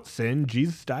you don't sin,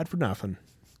 Jesus died for nothing.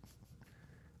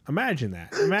 Imagine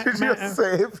that. Did you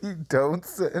say if you don't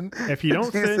sin, if you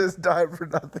don't Jesus sin, died for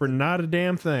nothing? For not a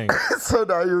damn thing. So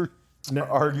now you're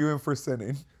arguing for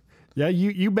sinning. Yeah,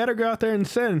 you better go out there and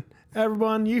sin.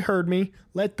 Everyone, you heard me.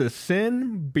 Let the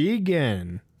sin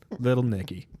begin. Little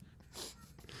Nicky.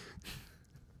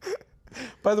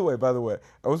 By the way,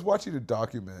 I was watching a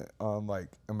document on like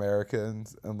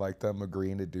Americans and like them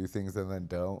agreeing to do things and then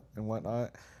don't and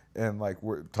whatnot, and like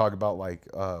we're talking about like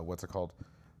what's it called,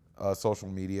 social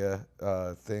media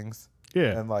things.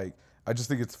 Yeah. And like I just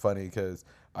think it's funny because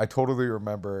I totally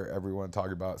remember everyone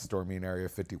talking about storming Area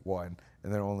 51,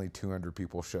 and then only 200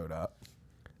 people showed up.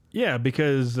 Yeah,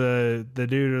 because the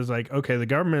dude was like, okay, the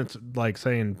government's like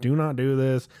saying, do not do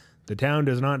this. The town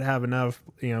does not have enough,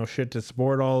 shit to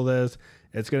support all this.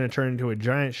 It's going to turn into a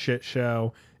giant shit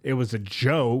show. It was a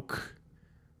joke.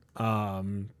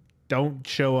 Don't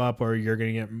show up or you're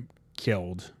going to get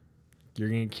killed. You're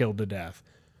going to get killed to death.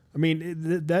 I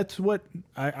mean, that's what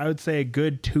I would say a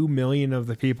good 2 million of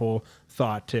the people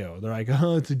thought too. They're like,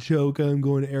 oh, it's a joke. I'm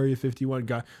going to Area 51.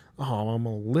 God, oh, I'm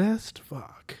a list?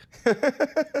 Fuck.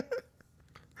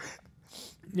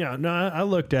 Yeah, no, I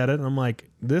looked at it and I'm like,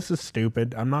 this is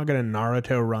stupid. I'm not going to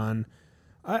Naruto run.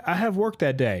 I have work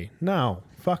that day. No,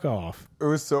 fuck off. It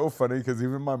was so funny because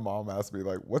even my mom asked me,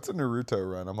 like, what's a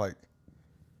Naruto run? I'm like,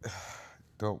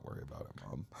 don't worry about it,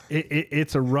 Mom.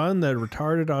 It's a run that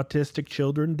retarded autistic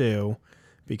children do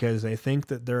because they think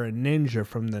that they're a ninja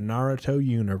from the Naruto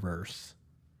universe.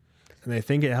 And they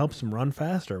think it helps them run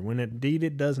faster, when indeed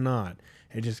it does not.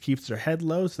 It just keeps their head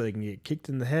low so they can get kicked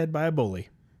in the head by a bully.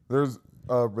 There's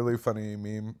a really funny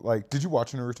meme. Like, did you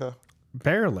watch Naruto?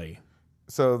 Barely.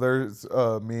 So there's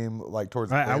a meme like towards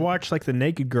the I end. watched like the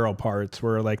naked girl parts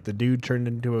where like the dude turned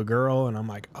into a girl and I'm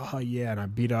like, oh yeah, and I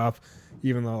beat off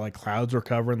even though like clouds were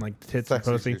covering like the tits and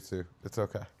pussy. Too. It's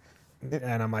okay.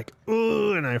 And I'm like,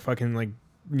 ooh, and I fucking like,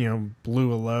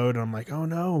 blew a load and I'm like, oh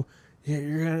no, yeah,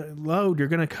 you're gonna load, you're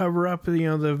gonna cover up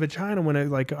the vagina when it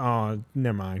like, oh,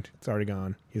 never mind, it's already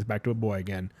gone. He's back to a boy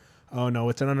again. Oh no,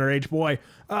 it's an underage boy.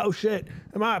 Oh shit,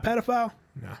 am I a pedophile?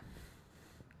 No.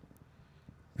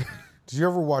 Did you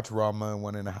ever watch Rama in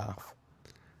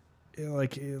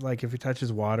 1.5? Like if he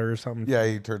touches water or something. Yeah,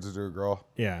 he turns into a girl.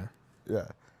 Yeah. Yeah.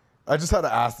 I just had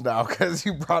to ask now because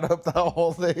you brought up that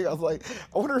whole thing. I was like,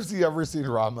 I wonder if he ever seen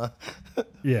Rama.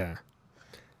 Yeah.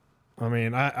 I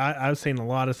mean, I've seen a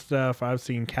lot of stuff. I've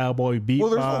seen Cowboy Bebop.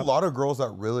 Well, there's a lot of girls that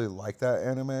really like that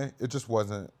anime. It just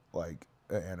wasn't like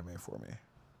an anime for me.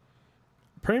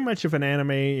 Pretty much if an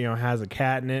anime, has a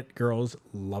cat in it, girls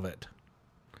love it.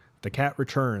 The Cat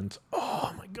Returns.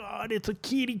 Oh my god, it's a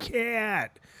kitty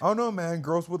cat. Oh no, man.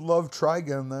 Girls would love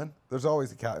Trigun then. There's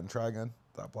always a cat in Trigun.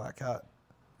 That black cat.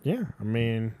 Yeah, I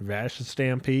mean, Vash's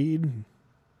Stampede.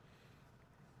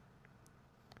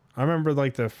 I remember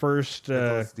like the first...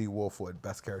 Nicholas D. Wolfwood,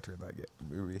 best character in that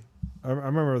movie. I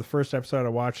remember the first episode I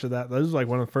watched of that. This was like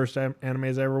one of the first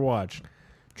animes I ever watched.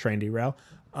 Train derail.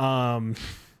 But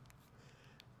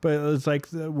it was like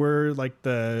where like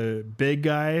the big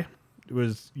guy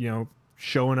was,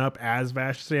 showing up as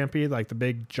Vash Stampede, like the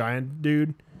big giant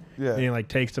dude. Yeah. And he like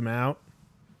takes him out.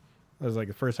 That was like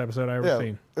the first episode I ever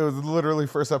seen. It was literally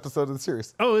first episode of the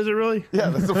series. Oh, is it really? Yeah,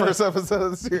 that's the first episode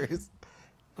of the series.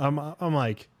 I'm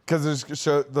like, because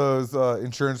those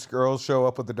insurance girls show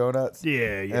up with the donuts.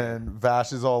 yeah. And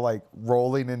Vash is all like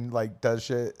rolling and like does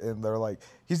shit, and they're like,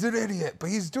 he's an idiot, but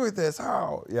he's doing this.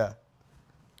 How? Yeah.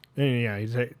 And yeah,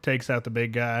 he takes out the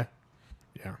big guy.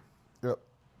 Yeah. Yep.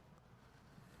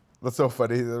 That's so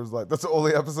funny. There's like, that's the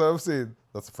only episode I've seen.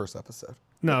 That's the first episode.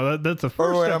 No, that's the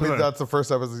first Wait, episode. I mean, that's the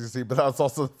first episode you see, but that's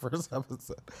also the first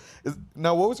episode.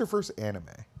 Now, what was your first anime?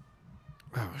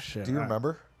 Oh shit. Do you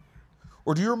remember?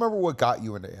 Or do you remember what got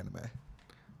you into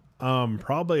anime?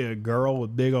 Probably a girl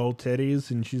with big old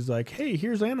titties, and she's like, "Hey,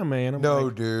 here's anime." And I'm No,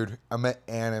 like, dude. I meant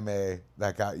anime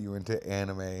that got you into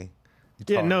anime.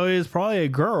 yeah, no, it was probably a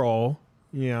girl,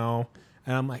 And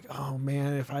I'm like, "Oh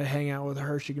man, if I hang out with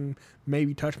her, she can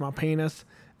maybe touch my penis."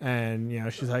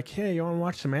 And she's like, "Hey, you want to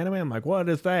watch some anime?" I'm like, "What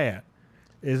is that?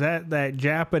 Is that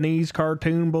Japanese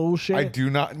cartoon bullshit?" I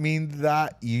do not mean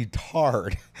that, you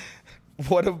tard.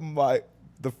 One of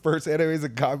the first animes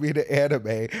that got me into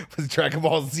anime was Dragon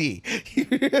Ball Z.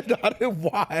 Not in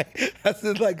why, as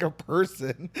in like a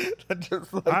person that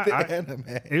just liked the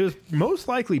anime. It was most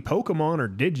likely Pokemon or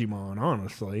Digimon,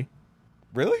 honestly.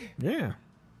 Really? Yeah.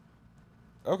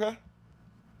 Okay.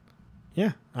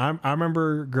 Yeah. I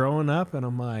remember growing up and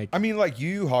I'm like... I mean, like, Yu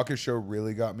Yu Hakusho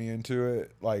really got me into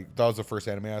it. Like, that was the first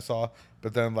anime I saw.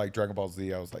 But then, like, Dragon Ball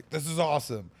Z, I was like, this is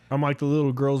awesome. I'm like the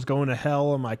little girl's going to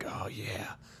hell. I'm like, oh,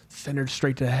 yeah. Send her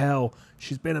straight to hell.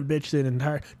 She's been a bitch the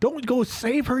entire... Don't go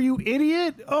save her, you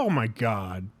idiot. Oh, my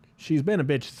God. She's been a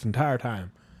bitch this entire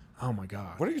time. Oh, my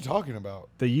God. What are you talking about?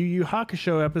 The Yu Yu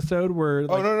Hakusho episode where...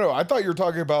 Like, oh, no. I thought you were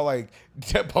talking about, like,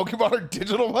 Pokemon or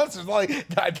digital monsters. Like,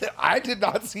 I did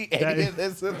not see any of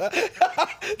this. In that.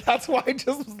 That's why I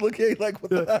just was looking like, what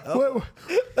the hell?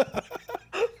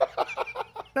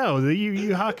 No, the Yu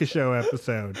Yu Hakusho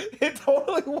episode. It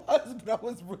totally was, but I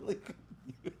was really confused.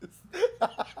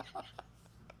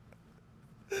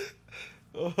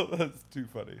 Oh, that's too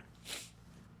funny.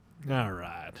 All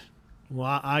right.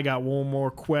 Well, I got one more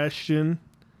question.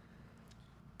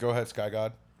 Go ahead, Sky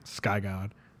God. Sky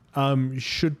God.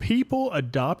 Should people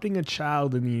adopting a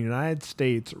child in the United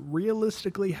States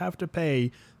realistically have to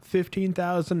pay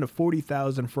 $15,000 to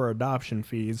 $40,000 for adoption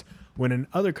fees when in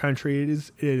other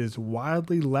countries it is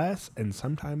wildly less and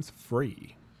sometimes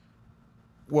free?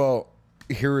 Well,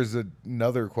 here is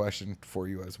another question for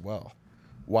you as well.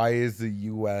 Why is the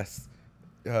U.S.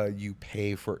 You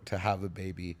pay to have a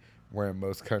baby, where in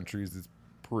most countries it's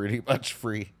pretty much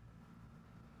free?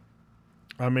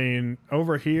 I mean,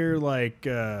 over here, like,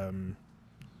 I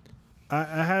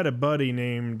had a buddy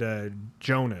named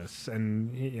Jonas,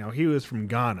 and he was from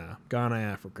Ghana,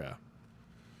 Africa,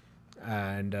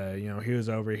 and he was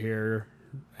over here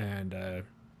and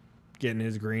getting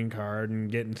his green card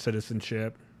and getting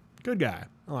citizenship. Good guy,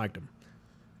 I liked him,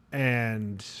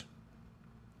 and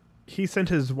he sent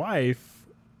his wife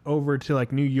over to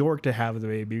like New York to have the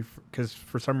baby because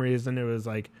for some reason it was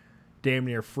like damn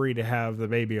near free to have the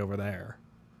baby over there.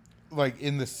 Like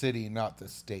in the city, not the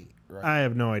state, right? I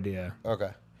have no idea.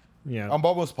 Okay. Yeah. I'm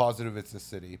almost positive it's the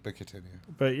city, but continue.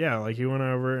 But yeah, like he went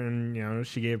over and,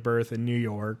 she gave birth in New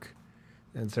York.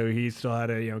 And so he still had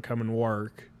to, come and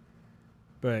work.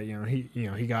 But,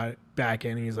 he got back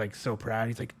in and he's like so proud.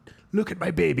 He's like, look at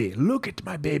my baby. Look at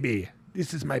my baby.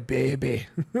 This is my baby.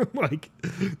 Like,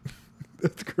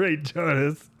 that's great,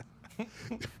 Jonas.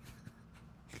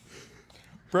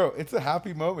 Bro, it's a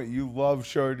happy moment. You love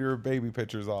showing your baby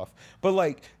pictures off. But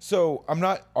like, so I'm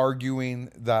not arguing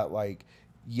that like,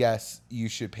 yes, you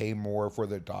should pay more for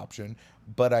the adoption,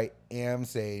 but I am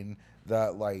saying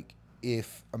that like,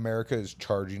 if America is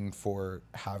charging for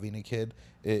having a kid,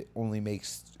 it only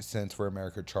makes sense for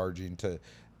America charging to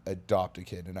adopt a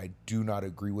kid. And I do not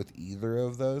agree with either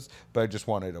of those, but I just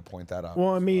wanted to point that out.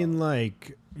 Well, I mean,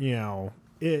 like, I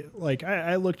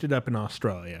looked it up in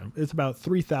Australia. It's about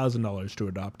 $3,000 to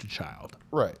adopt a child.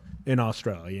 Right. In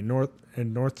Australia, North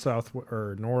NSW.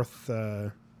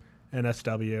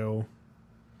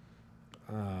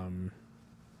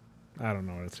 I don't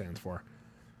know what it stands for.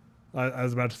 I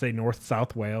was about to say North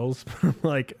South Wales.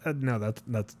 Like, no, that's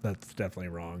definitely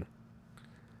wrong.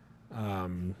 I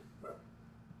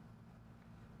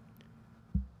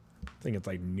think it's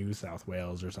like New South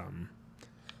Wales or something.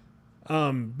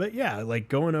 But yeah, like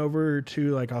going over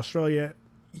to like Australia,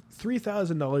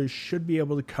 $3,000 should be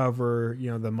able to cover,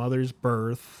 the mother's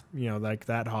birth, like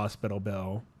that hospital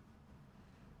bill,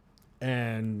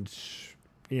 and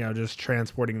just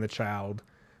transporting the child.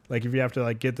 Like if you have to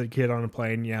like get the kid on a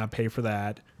plane, yeah, pay for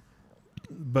that.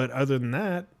 But other than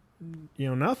that,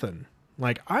 nothing.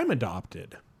 Like I'm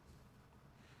adopted.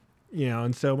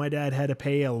 And so my dad had to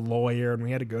pay a lawyer and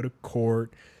we had to go to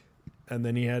court. And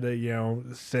then he had to,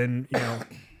 send,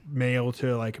 mail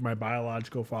to like my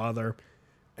biological father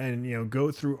and,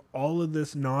 go through all of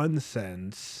this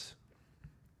nonsense.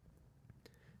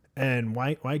 And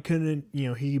why couldn't,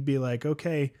 he be like,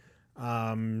 okay,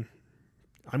 I'm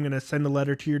going to send a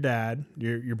letter to your dad,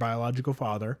 your biological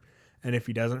father. And if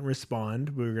he doesn't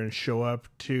respond, we're going to show up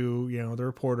to, the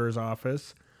reporter's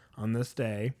office on this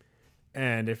day.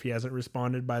 And if he hasn't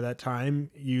responded by that time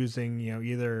using,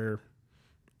 either,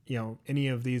 any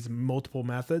of these multiple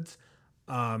methods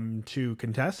to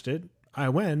contest it, I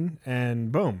win.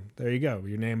 And boom, there you go.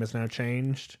 Your name is now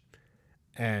changed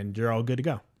and you're all good to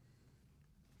go.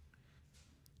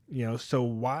 So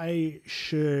why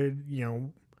should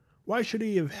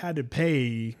he have had to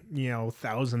pay,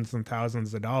 thousands and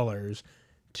thousands of dollars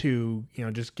to,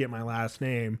 just get my last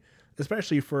name,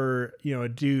 especially for, a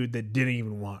dude that didn't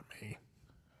even want me?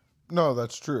 No,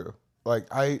 that's true. Like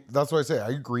that's what I say. I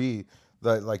agree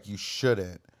that like you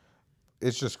shouldn't.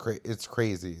 It's just it's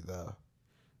crazy though.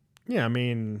 Yeah. I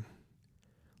mean,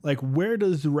 like where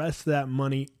does the rest of that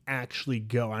money actually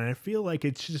go? And I feel like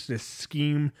it's just a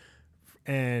scheme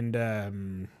and,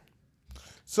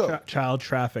 child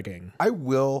trafficking. I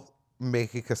will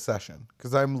make a concession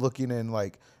because I'm looking in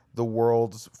like the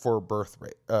world's for birth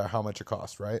rate, how much it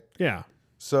costs, right? Yeah.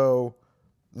 So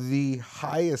the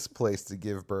highest place to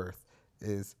give birth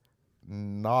is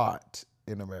not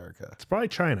in America. It's probably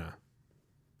China.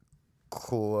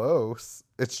 Close.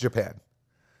 It's Japan.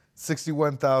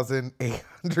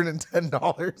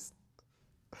 $61,810.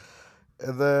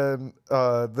 And then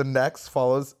the next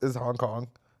follows is Hong Kong,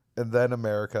 and then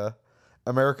America.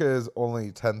 America is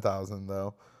only 10,000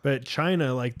 though. But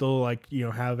China, like they'll like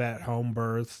have at home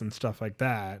births and stuff like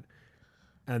that,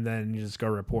 and then you just go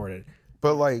report it.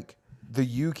 But like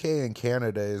The UK and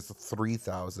Canada is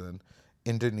 3,000.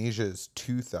 Indonesia is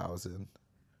 2,000.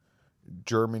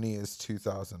 Germany is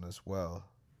 2,000 as well.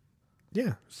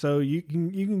 Yeah. So you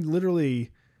can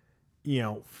literally,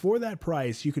 for that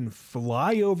price, you can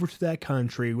fly over to that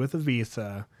country with a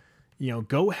visa,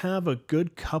 go have a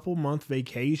good couple month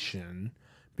vacation,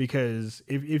 because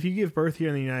if you give birth here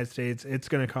in the United States, it's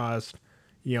going to cost,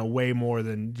 way more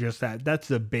than just that. That's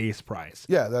the base price.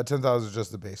 Yeah, that 10,000 is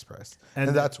just the base price.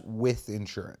 And that's with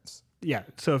insurance. Yeah.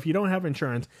 So if you don't have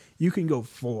insurance, you can go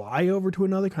fly over to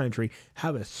another country,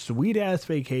 have a sweet ass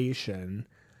vacation,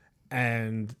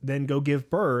 and then go give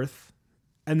birth.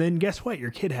 And then guess what?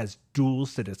 Your kid has dual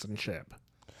citizenship.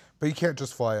 But you can't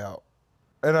just fly out.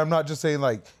 And I'm not just saying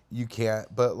like you can't,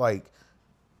 but like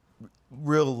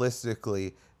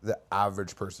realistically, the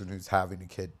average person who's having a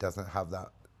kid doesn't have that.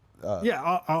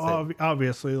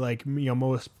 Obviously, like,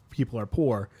 most people are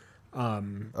poor.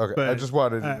 Okay, but, I just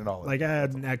wanted to know. Like, I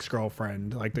had an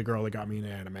ex-girlfriend, like the girl that got me into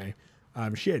anime.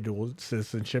 She had dual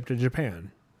citizenship to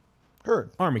Japan. Heard.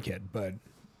 Army kid, but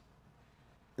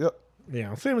yep.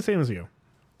 Same as you.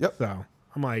 Yep. So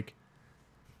I'm like,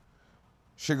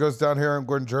 shit goes down here. I'm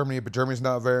going to Germany, but Germany's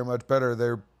not very much better.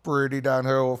 They're pretty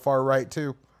downhill, far right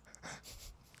too.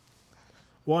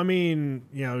 Well, I mean,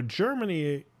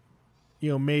 Germany,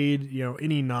 made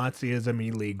any Nazism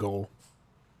illegal.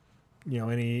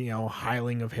 Any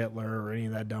hiling of Hitler or any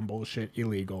of that dumb bullshit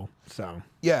illegal. So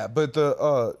yeah, but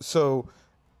so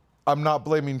I'm not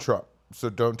blaming Trump, so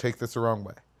don't take this the wrong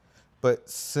way. But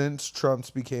since Trump's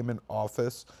became in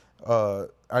office,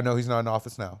 I know he's not in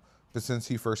office now, but since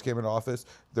he first came in office,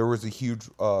 there was a huge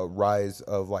rise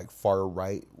of like far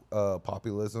right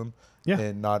populism,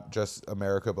 and not just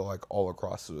America, but like all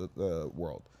across the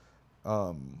world.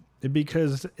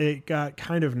 Because it got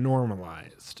kind of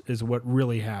normalized is what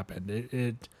really happened.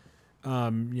 It hit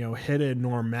a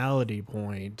normality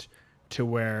point to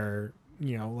where,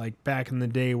 like back in the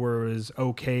day where it was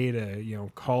okay to,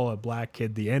 call a black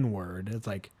kid the N-word. It's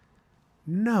like,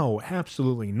 no,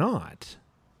 absolutely not.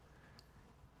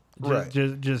 Right.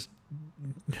 Just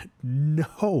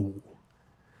no.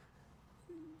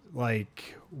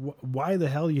 Like, why the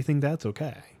hell do you think that's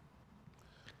okay?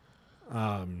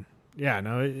 Yeah,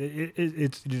 no,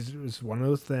 it's one of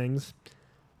those things.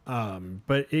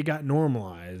 But it got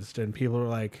normalized, and people are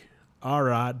like, all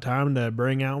right, time to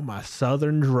bring out my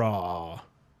southern drawl.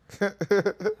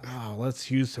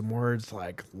 Let's use some words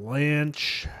like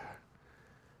lynch.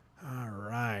 All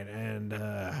right, and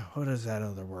what is that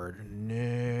other word?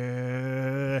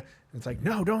 Nah. It's like,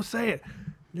 no, don't say it.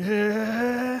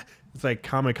 Nah. It's like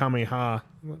Kamehameha.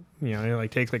 It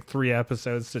like takes like 3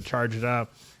 episodes to charge it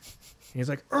up. He's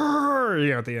like,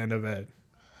 at the end of it.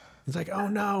 He's like, oh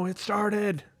no, it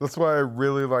started. That's why I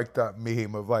really like that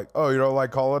meme of like, oh, you don't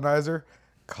like colonizer?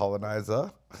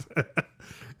 Colonizer?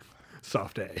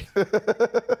 Soft A.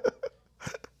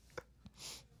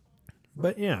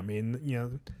 But yeah, I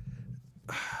mean,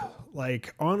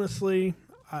 like, honestly,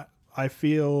 I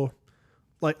feel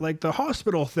like the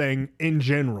hospital thing in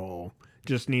general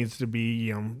just needs to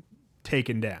be,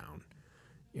 taken down.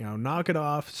 Knock it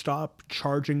off. Stop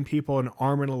charging people an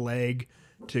arm and a leg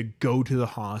to go to the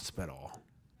hospital.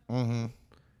 Mm-hmm.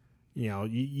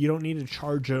 You don't need to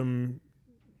charge them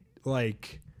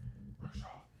like...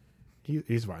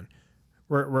 He's fine.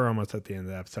 We're almost at the end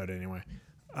of the episode anyway.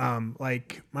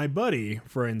 Like my buddy,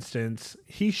 for instance,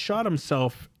 he shot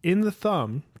himself in the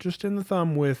thumb, just in the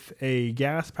thumb, with a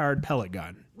gas-powered pellet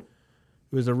gun. It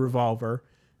was a revolver.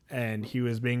 And he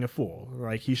was being a fool.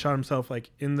 Like, he shot himself like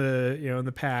in the in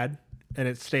the pad, and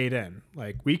it stayed in.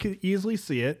 Like, we could easily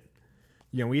see it.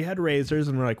 We had razors,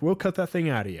 and we're like, we'll cut that thing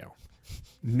out of you,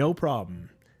 no problem.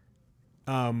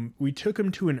 We took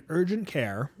him to an urgent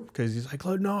care because he's like,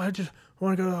 no, I want to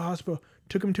go to the hospital.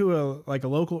 Took him to a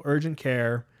local urgent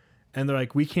care, and they're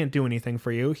like, we can't do anything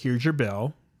for you. Here's your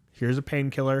bill. Here's a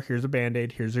painkiller. Here's a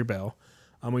Band-Aid. Here's your bill.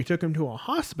 We took him to a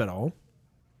hospital.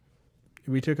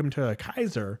 We took him to a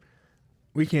Kaiser.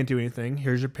 We can't do anything.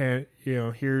 Here's your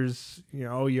here's, you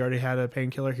already had a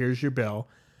painkiller. Here's your bill.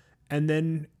 And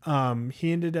then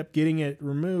he ended up getting it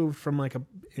removed from like a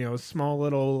small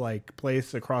little like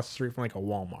place across the street from like a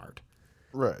Walmart.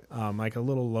 Right. Like a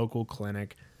little local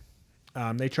clinic.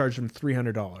 They charged him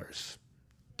 $300.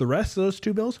 The rest of those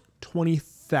 2 bills,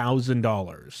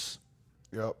 $20,000.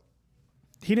 Yep.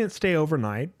 He didn't stay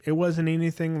overnight. It wasn't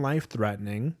anything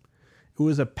life-threatening. It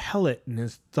was a pellet in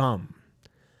his thumb.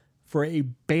 For a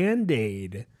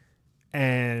Band-Aid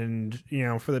and,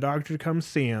 for the doctor to come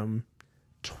see him,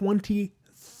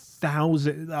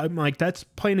 $20,000. I'm like, that's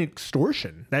plain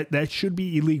extortion. That should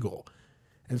be illegal.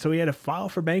 And so he had to file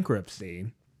for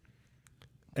bankruptcy.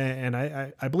 And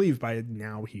I believe by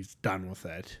now he's done with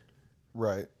it.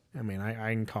 Right. I mean,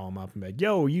 I can call him up and be like,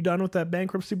 yo, you done with that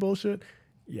bankruptcy bullshit?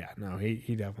 Yeah, no,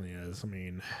 he definitely is. I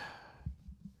mean,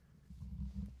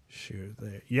 shoot.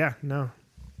 Yeah, no.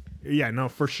 Yeah, no,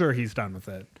 for sure he's done with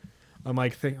it. I'm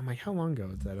like, how long ago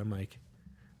was that? I'm like,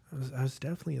 I was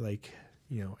definitely like,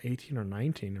 18 or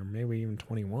 19 or maybe even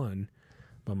 21.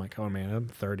 But I'm like, oh man, I'm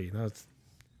 30. That's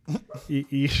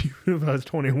even if I was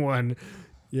 21.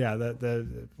 Yeah,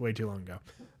 that way too long ago.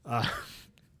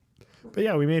 But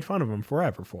yeah, we made fun of him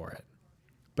forever for it.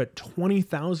 But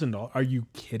 $20,000? Are you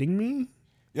kidding me?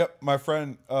 Yep, my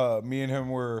friend, me and him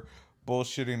were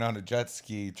bullshitting on a jet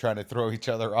ski, trying to throw each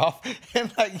other off,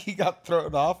 and like he got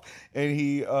thrown off, and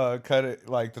he cut it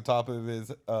like the top of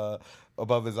his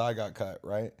above his eye got cut,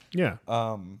 right? Yeah.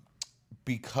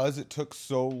 Because it took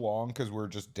so long, because we're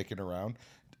just dicking around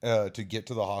to get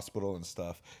to the hospital and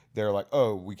stuff. They're like,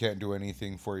 "Oh, we can't do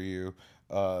anything for you,"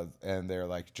 and they're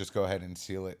like, "Just go ahead and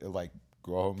seal it, like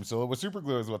go home and seal it with super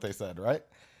glue," is what they said, right?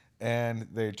 And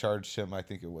they charged him, I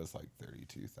think it was like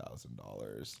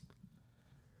 $32,000.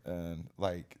 And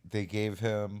like they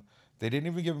didn't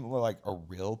even give him like a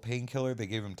real painkiller. They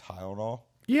gave him Tylenol.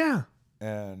 Yeah.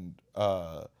 And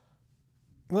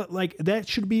Like that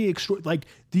should be like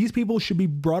these people should be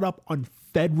brought up on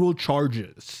federal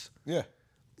charges. yeah.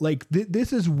 Like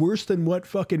this is worse than what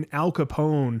fucking Al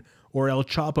Capone or El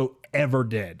Chapo ever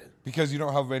did. Because you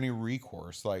don't have any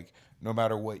recourse. Like no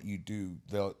matter what you do,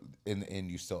 they'll in the end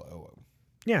you still owe them.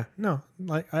 Yeah, no.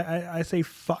 Like I say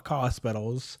fuck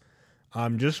hospitals.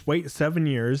 Just wait 7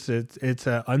 years. It's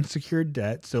an unsecured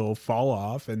debt, so it'll fall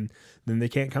off and then they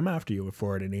can't come after you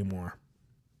for it anymore.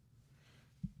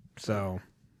 So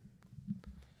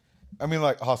I mean,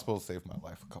 like hospitals saved my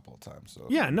life a couple of times. So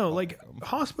yeah, no, I'll like take 'em.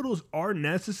 hospitals are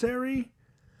necessary,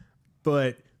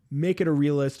 but make it a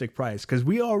realistic price because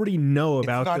we already know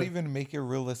about It's not even make a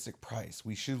realistic price.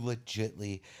 We should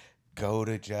legitly go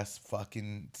to just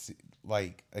fucking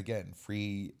like again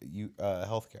free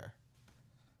healthcare.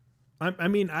 I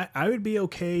mean, I would be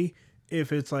okay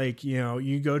if it's like,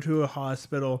 you go to a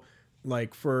hospital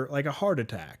like for like a heart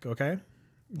attack, okay?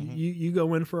 Mm-hmm. You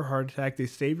go in for a heart attack, they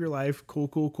save your life, cool,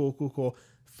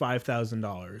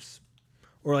 $5,000.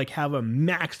 Or like have a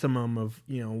maximum of,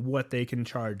 what they can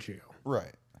charge you.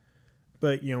 Right.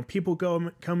 But, people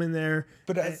come in there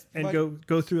But and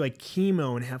go through like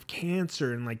chemo and have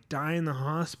cancer and like die in the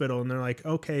hospital and they're like,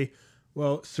 okay,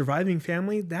 well, surviving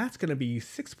family, that's going to be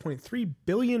 $6.3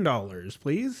 billion,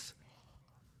 please.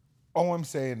 All I'm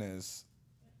saying is,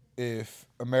 if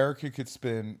America could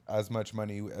spend as much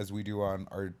money as we do on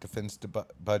our defense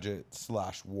budget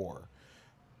 / war,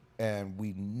 and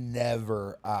we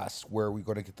never ask where are we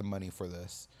going to get the money for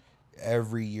this,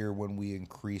 every year when we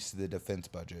increase the defense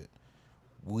budget,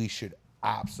 we should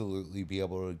absolutely be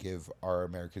able to give our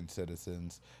American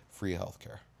citizens free health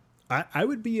care. I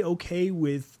would be okay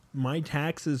with my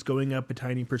taxes going up a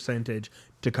tiny percentage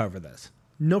to cover this.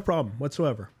 No problem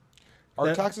whatsoever.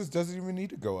 Our taxes doesn't even need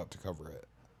to go up to cover it.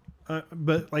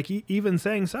 But like even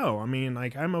saying so, I mean,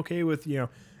 like I'm okay with,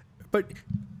 but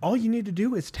all you need to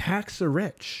do is tax the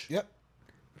rich. Yep.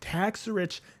 Tax the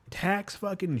rich, tax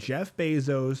fucking Jeff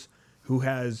Bezos, who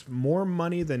has more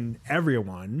money than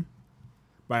everyone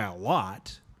by a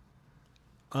lot.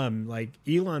 Like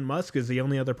Elon Musk is the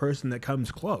only other person that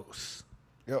comes close.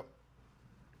 Yep.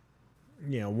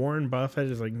 Warren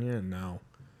Buffett is like, yeah, no.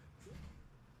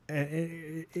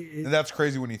 And that's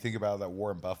crazy when you think about that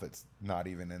Warren Buffett's not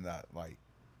even in that like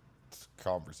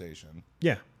conversation.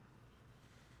 Yeah.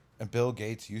 And Bill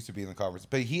Gates used to be in the conversation,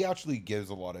 but he actually gives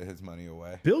a lot of his money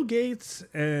away. Bill Gates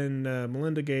and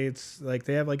Melinda Gates, like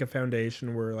they have like a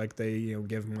foundation where like they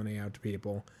give money out to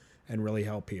people and really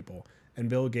help people. And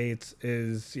Bill Gates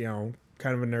is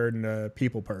kind of a nerd and a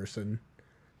people person.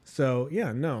 So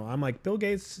yeah, no, I'm like Bill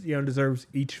Gates, deserves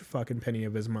each fucking penny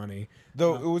of his money.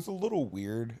 Though it was a little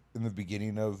weird in the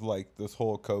beginning of like this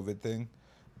whole COVID thing.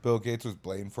 Bill Gates was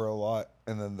blamed for a lot,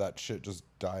 and then that shit just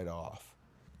died off.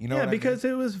 You know? Yeah, what because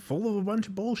it was full of a bunch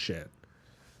of bullshit.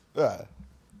 Yeah.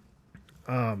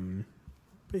 But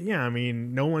yeah, I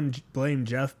mean, no one blamed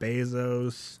Jeff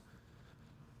Bezos.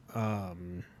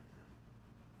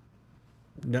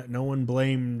 No one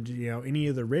blamed any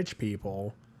of the rich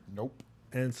people. Nope.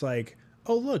 And it's like,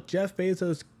 oh look, Jeff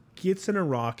Bezos gets in a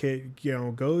rocket,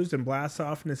 goes and blasts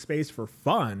off into space for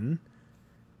fun.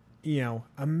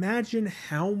 Imagine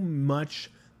how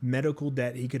much medical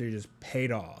debt he could have just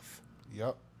paid off.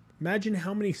 Yep. Imagine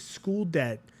how much school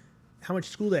debt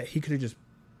he could have just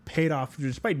paid off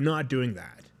just by not doing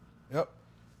that. Yep.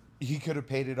 He could have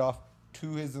paid it off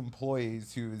to his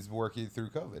employees who was working through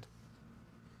COVID.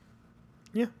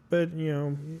 Yeah, but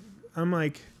I'm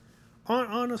like,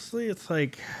 honestly, it's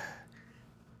like,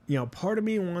 part of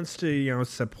me wants to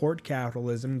support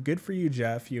capitalism. Good for you,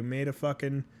 Jeff. You made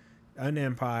an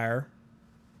empire,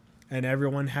 and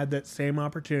everyone had that same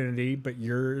opportunity, but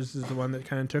yours is the one that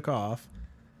kind of took off.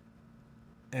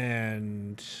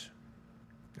 And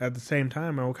at the same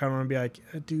time, I kind of want to be like,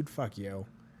 dude, fuck you.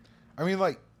 I mean,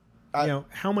 like,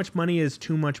 how much money is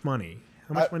too much money?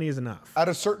 How much money is enough? At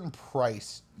a certain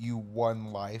price, you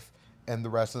won life, and the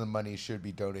rest of the money should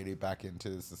be donated back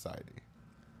into society.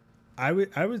 I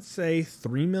would say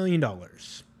 $3 million.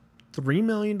 $3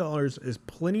 million is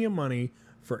plenty of money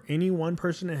for any one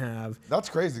person to have. That's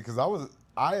crazy because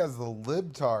I as the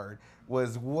libtard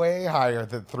was way higher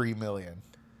than 3 million.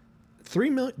 3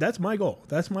 million. That's my goal.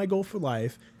 That's my goal for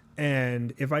life.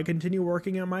 And if I continue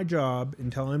working at my job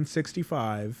until I'm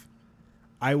 65,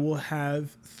 I will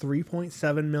have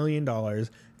 $3.7 million,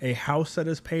 a house that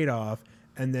is paid off,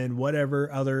 and then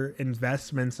whatever other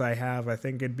investments I have, I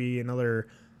think it'd be another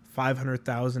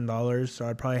 $500,000. So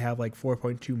I'd probably have like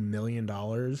 $4.2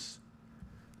 million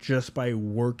just by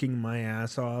working my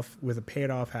ass off with a paid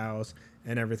off house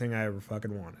and everything I ever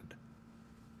fucking wanted.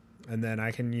 And then I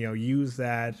can, use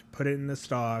that, put it in the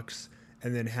stocks,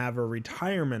 and then have a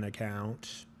retirement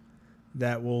account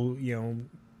that will,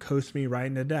 coast me right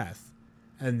into death.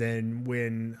 And then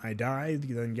when I die,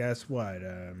 then guess what?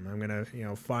 I'm going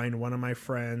to, find one of my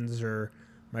friends or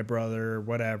my brother or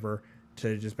whatever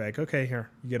to just be like, okay, here,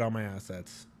 you get all my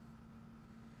assets.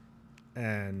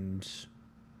 And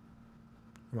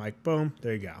I'm like, boom,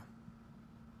 there you go.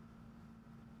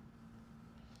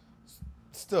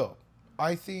 Still,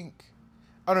 I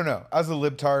don't know. As a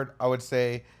libtard, I would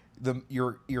say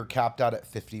you're capped out at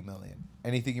 50 million.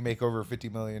 Anything you make over 50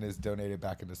 million is donated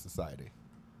back into society.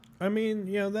 I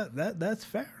mean, that's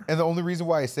fair. And the only reason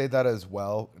why I say that as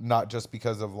well, not just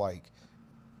because of like,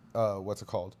 what's it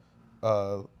called?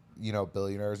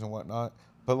 Billionaires and whatnot.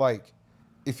 But like,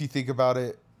 if you think about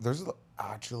it, there's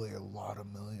actually a lot of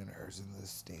millionaires in the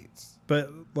States.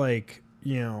 But like,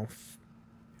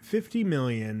 50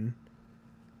 million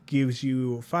gives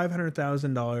you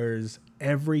 $500,000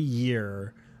 every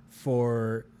year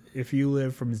for if you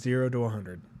live from 0 to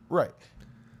 100. Right.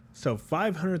 So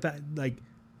 500, like,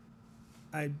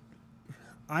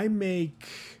 I make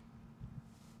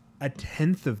a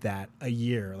tenth of that a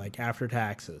year, like after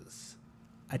taxes,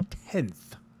 a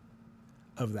tenth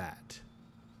of that.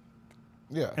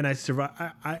 Yeah. And I survive.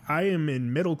 I am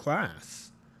in middle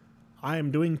class. I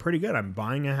am doing pretty good. I'm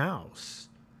buying a house.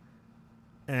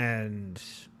 And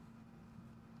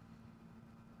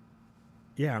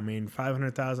yeah, I mean,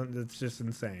 500,000, that's just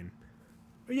insane.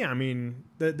 But yeah, I mean,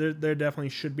 there definitely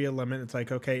should be a limit. It's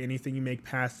like, okay, anything you make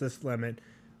past this limit,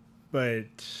 but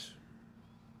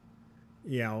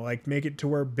like make it to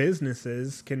where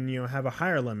businesses can, have a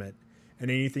higher limit. And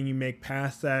anything you make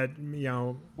past that,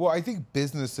 Well, I think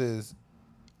businesses,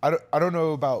 I don't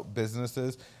know about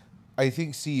businesses. I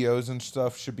think CEOs and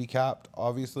stuff should be capped,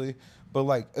 obviously. But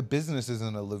like a business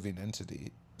isn't a living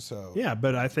entity. So yeah,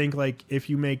 but I think like if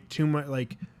you make too much,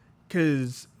 like,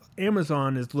 because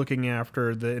Amazon is looking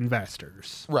after the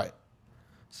investors. Right.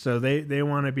 So they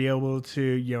want to be able to,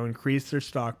 increase their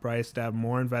stock price to have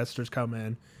more investors come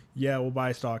in. Yeah, we'll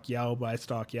buy stock. Yeah, we'll buy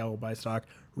stock. Yeah, we'll buy stock.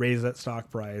 Raise that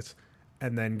stock price.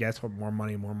 And then guess what? More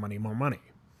money, more money, more money.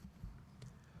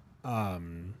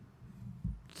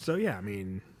 So yeah, I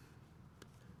mean,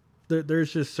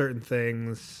 there's just certain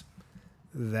things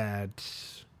that,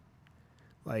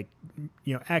 like,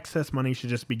 excess money should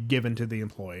just be given to the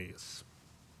employees.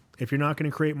 If you're not going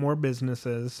to create more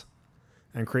businesses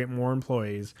and create more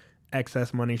employees,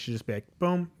 excess money should just be like,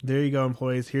 boom, there you go,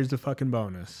 employees. Here's the fucking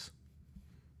bonus.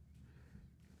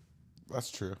 That's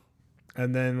true.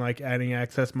 And then, like, adding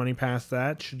excess money past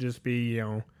that should just be,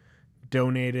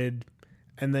 donated.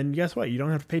 And then guess what? You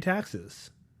don't have to pay taxes.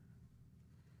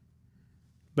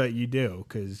 But you do,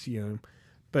 because,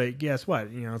 but guess what?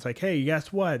 It's like, hey,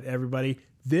 guess what, everybody?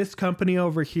 This company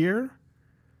over here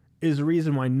is the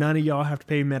reason why none of y'all have to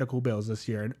pay medical bills this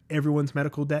year. And everyone's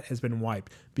medical debt has been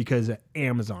wiped because of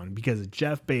Amazon, because of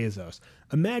Jeff Bezos.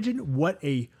 Imagine what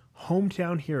a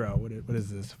hometown hero, what is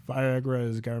this? Viagra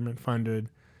is government funded.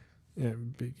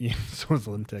 Yeah, so is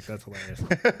Limtic. That's hilarious.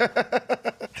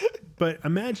 But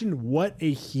imagine what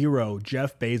a hero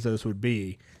Jeff Bezos would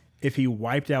be if he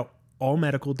wiped out all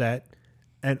medical debt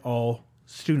and all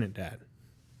student debt.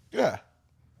 Yeah.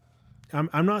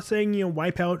 I'm not saying,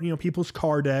 wipe out, people's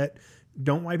car debt.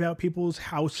 Don't wipe out people's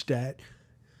house debt.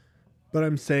 But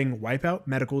I'm saying wipe out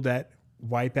medical debt,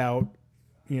 wipe out,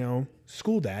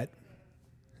 school debt.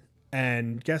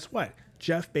 And guess what?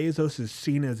 Jeff Bezos is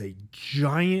seen as a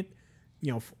giant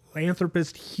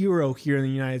philanthropist hero here in the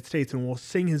United States, and we'll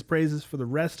sing his praises for the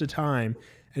rest of time,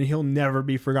 and he'll never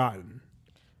be forgotten.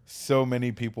 So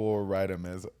many people will write him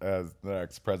as the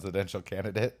next presidential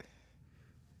candidate.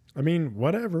 I mean,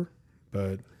 whatever,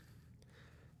 but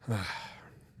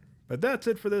that's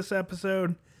it for this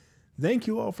episode. Thank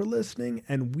you all for listening,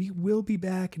 and we will be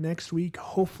back next week,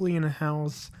 hopefully in a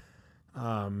house.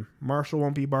 Marshall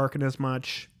won't be barking as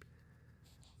much.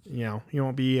 He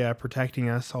won't be protecting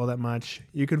us all that much.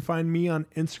 You can find me on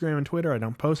Instagram and Twitter. I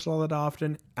don't post all that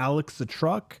often. Alex the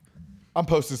Truck. I'm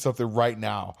posting something right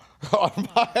now on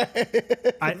my.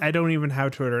 I don't even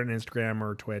have Twitter and Instagram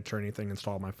or Twitch or anything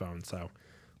installed on my phone. So,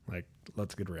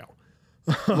 let's get real.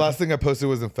 Last thing I posted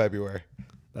was in February.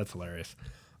 That's hilarious.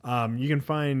 You can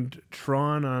find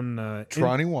Tron on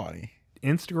Troniwani.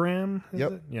 Instagram.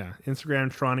 Yep. It? Yeah,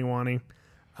 Instagram Troniwani.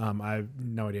 I have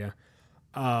no idea.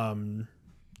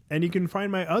 And you can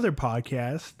find my other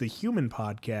podcast, The Human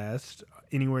Podcast,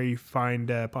 anywhere you find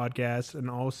podcasts, and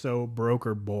also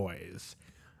Broker Boys.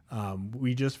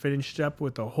 We just finished up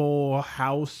with the whole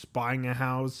house, buying a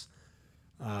house.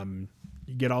 You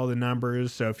get all the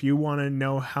numbers. So if you want to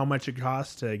know how much it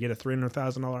costs to get a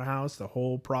 $300,000 house, the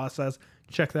whole process,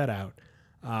 check that out.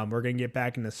 We're going to get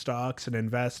back into stocks and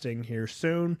investing here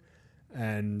soon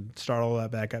and start all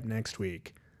that back up next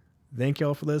week. Thank you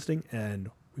all for listening, and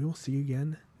we will see you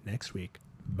again next week.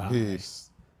 Bye. Peace.